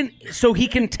 So he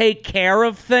can take care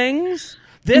of things?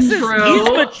 This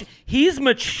True. He's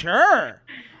mature.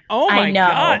 Oh my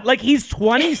God. Like he's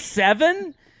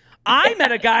 27? I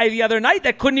met a guy the other night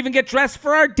that couldn't even get dressed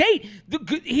for our date.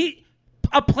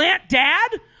 A plant dad?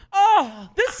 Oh,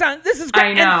 this is great.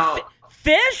 I know. And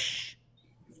fish.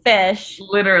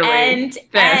 Literally.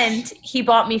 And he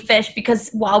bought me fish because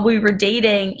while we were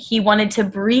dating, he wanted to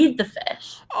breed the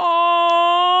fish.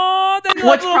 Oh, then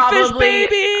you'll have little fish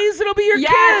babies. It'll be your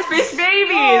kids. Yes, fish babies.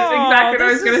 Exactly what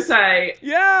I was going to say.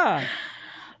 Yeah.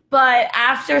 But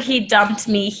after he dumped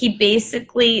me, he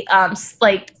basically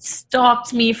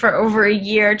stalked me for over a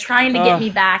year trying to get me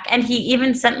back. And he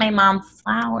even sent my mom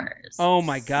flowers. Oh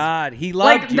my God. He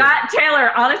loved you. That,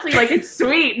 Taylor, honestly, like it's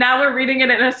sweet. Now we're reading it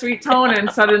in a sweet tone, and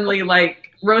suddenly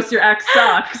like roast your ex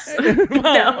sucks.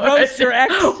 Roast your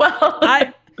ex. Well,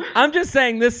 I'm just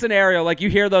saying this scenario, like you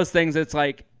hear those things, it's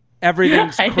like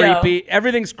everything's creepy.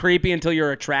 Everything's creepy until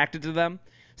you're attracted to them.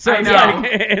 So it's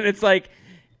like, and it's like,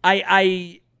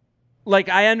 I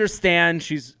understand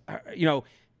she's,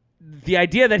 the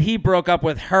idea that he broke up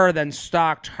with her, then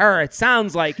stalked her. It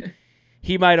sounds like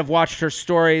he might have watched her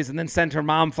stories and then sent her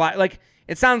mom like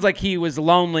it sounds like he was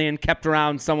lonely and kept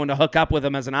around someone to hook up with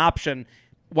him as an option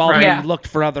while he looked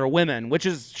for other women, which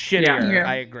is shittier. Yeah.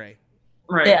 I agree.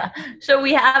 Right. Yeah. So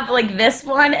we have like this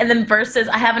one, and then versus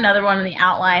I have another one in the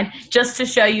outline just to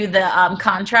show you the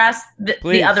contrast.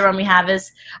 The other one we have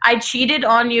is I cheated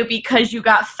on you because you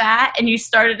got fat and you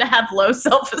started to have low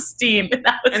self-esteem. And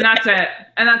that's it.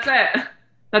 And that's it.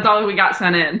 That's all we got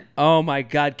sent in. Oh my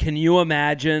God. Can you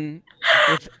imagine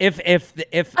if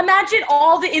imagine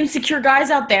all the insecure guys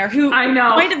out there who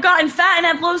might have gotten fat and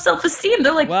have low self-esteem.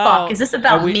 They're like, fuck, is this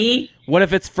about me? What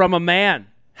if it's from a man?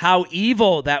 How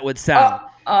evil that would sound.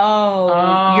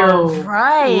 You're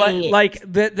right.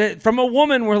 Like from a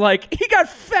woman, we're like, he got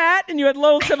fat and you had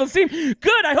low self-esteem.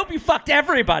 Good. I hope you fucked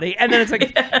everybody. And then it's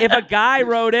like, if a guy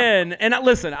wrote in, and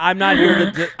listen, I'm not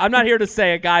here to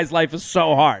say a guy's life is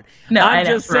so hard. No, I'm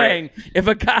just saying, if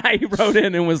a guy wrote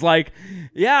in and was like,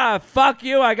 yeah, fuck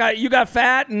you, you got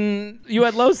fat and you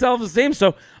had low self-esteem,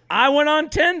 so I went on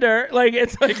Tinder. Like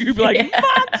it's like you'd be like,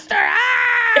 monster.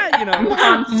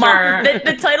 Monster.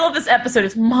 The title of this episode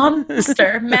is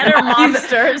Monster. Men are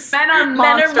monsters. Men are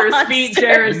monsters. Feat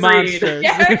Jared Freed.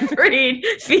 Jared Freed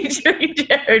featuring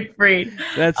Jared Freed.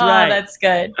 That's right. Oh, that's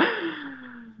good.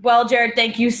 Well, Jared,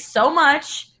 thank you so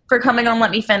much for coming on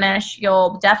Let Me Finish.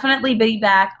 You'll definitely be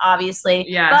back, obviously.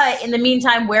 Yes. But in the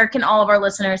meantime, where can all of our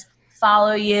listeners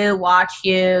follow you, watch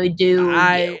you,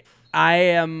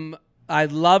 I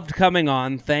loved coming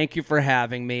on. Thank you for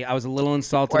having me. I was a little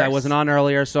insulted I wasn't on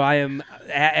earlier, so I am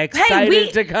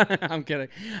excited to come. I'm kidding.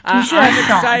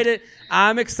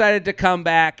 I'm excited to come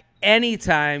back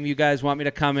anytime you guys want me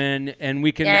to come in, and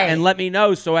we can and let me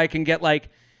know so I can get like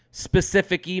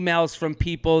specific emails from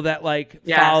people that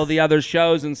follow the other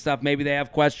shows and stuff. Maybe they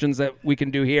have questions that we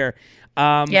can do here.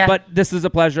 But this is a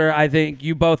pleasure. I think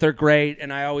you both are great,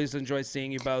 and I always enjoy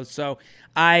seeing you both. So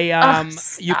I'm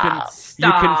serious.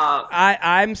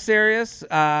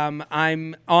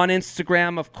 I'm on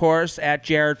Instagram, of course, at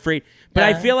Jared Freed. But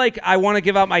I feel like I want to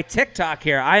give out my TikTok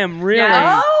here. I am really,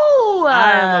 I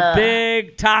am a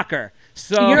big talker.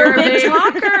 So you're a big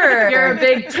talker. You're a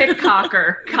big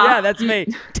TikToker. Yeah, that's me.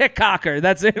 TikToker.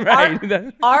 That's it,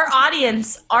 right? Our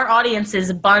audience is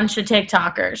a bunch of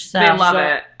TikTokers. So. They love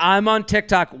it. I'm on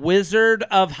TikTok, Wizard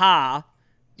of Ha.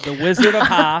 The Wizard of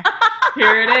Ha.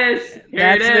 Here it is.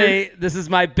 That's me. This is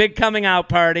my big coming out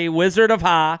party, Wizard of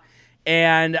Ha.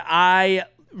 And I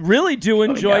really do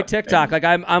enjoy TikTok. Like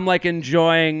I'm like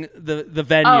enjoying the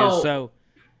venue. So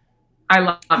I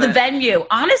love the venue.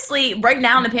 Honestly, right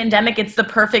now in the pandemic, it's the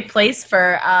perfect place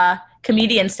for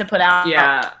comedians to put out.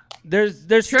 Yeah. There's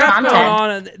stuff content. going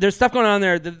on. There's stuff going on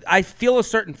there. I feel a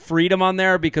certain freedom on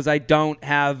there because I don't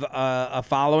have a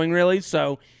following really.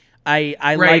 So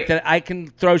I like that I can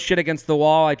throw shit against the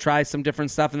wall. I try some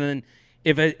different stuff, and then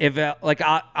if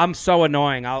I'm so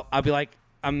annoying, I'll be like,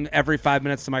 I'm every 5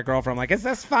 minutes to my girlfriend. I'm like, is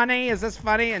this funny? Is this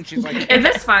funny? And she's like, is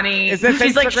this funny? Is this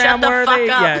She's like, shut Instagram the worthy?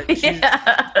 fuck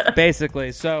up. Yeah,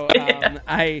 basically. So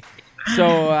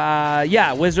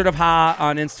Wizard of Ha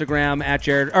on Instagram at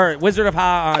Jared, or Wizard of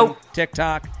Ha on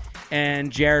TikTok,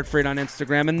 and Jared Freid on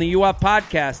Instagram, and the U Up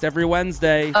podcast every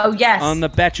Wednesday. Oh yes, on the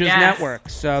Betches Network.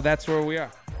 So that's where we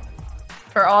are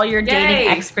for all your dating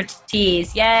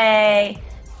expertise. Yay!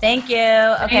 Thank you.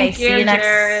 Okay, see you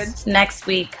next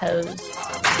week, hoes.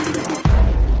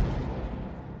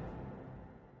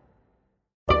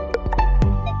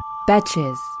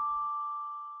 Betches.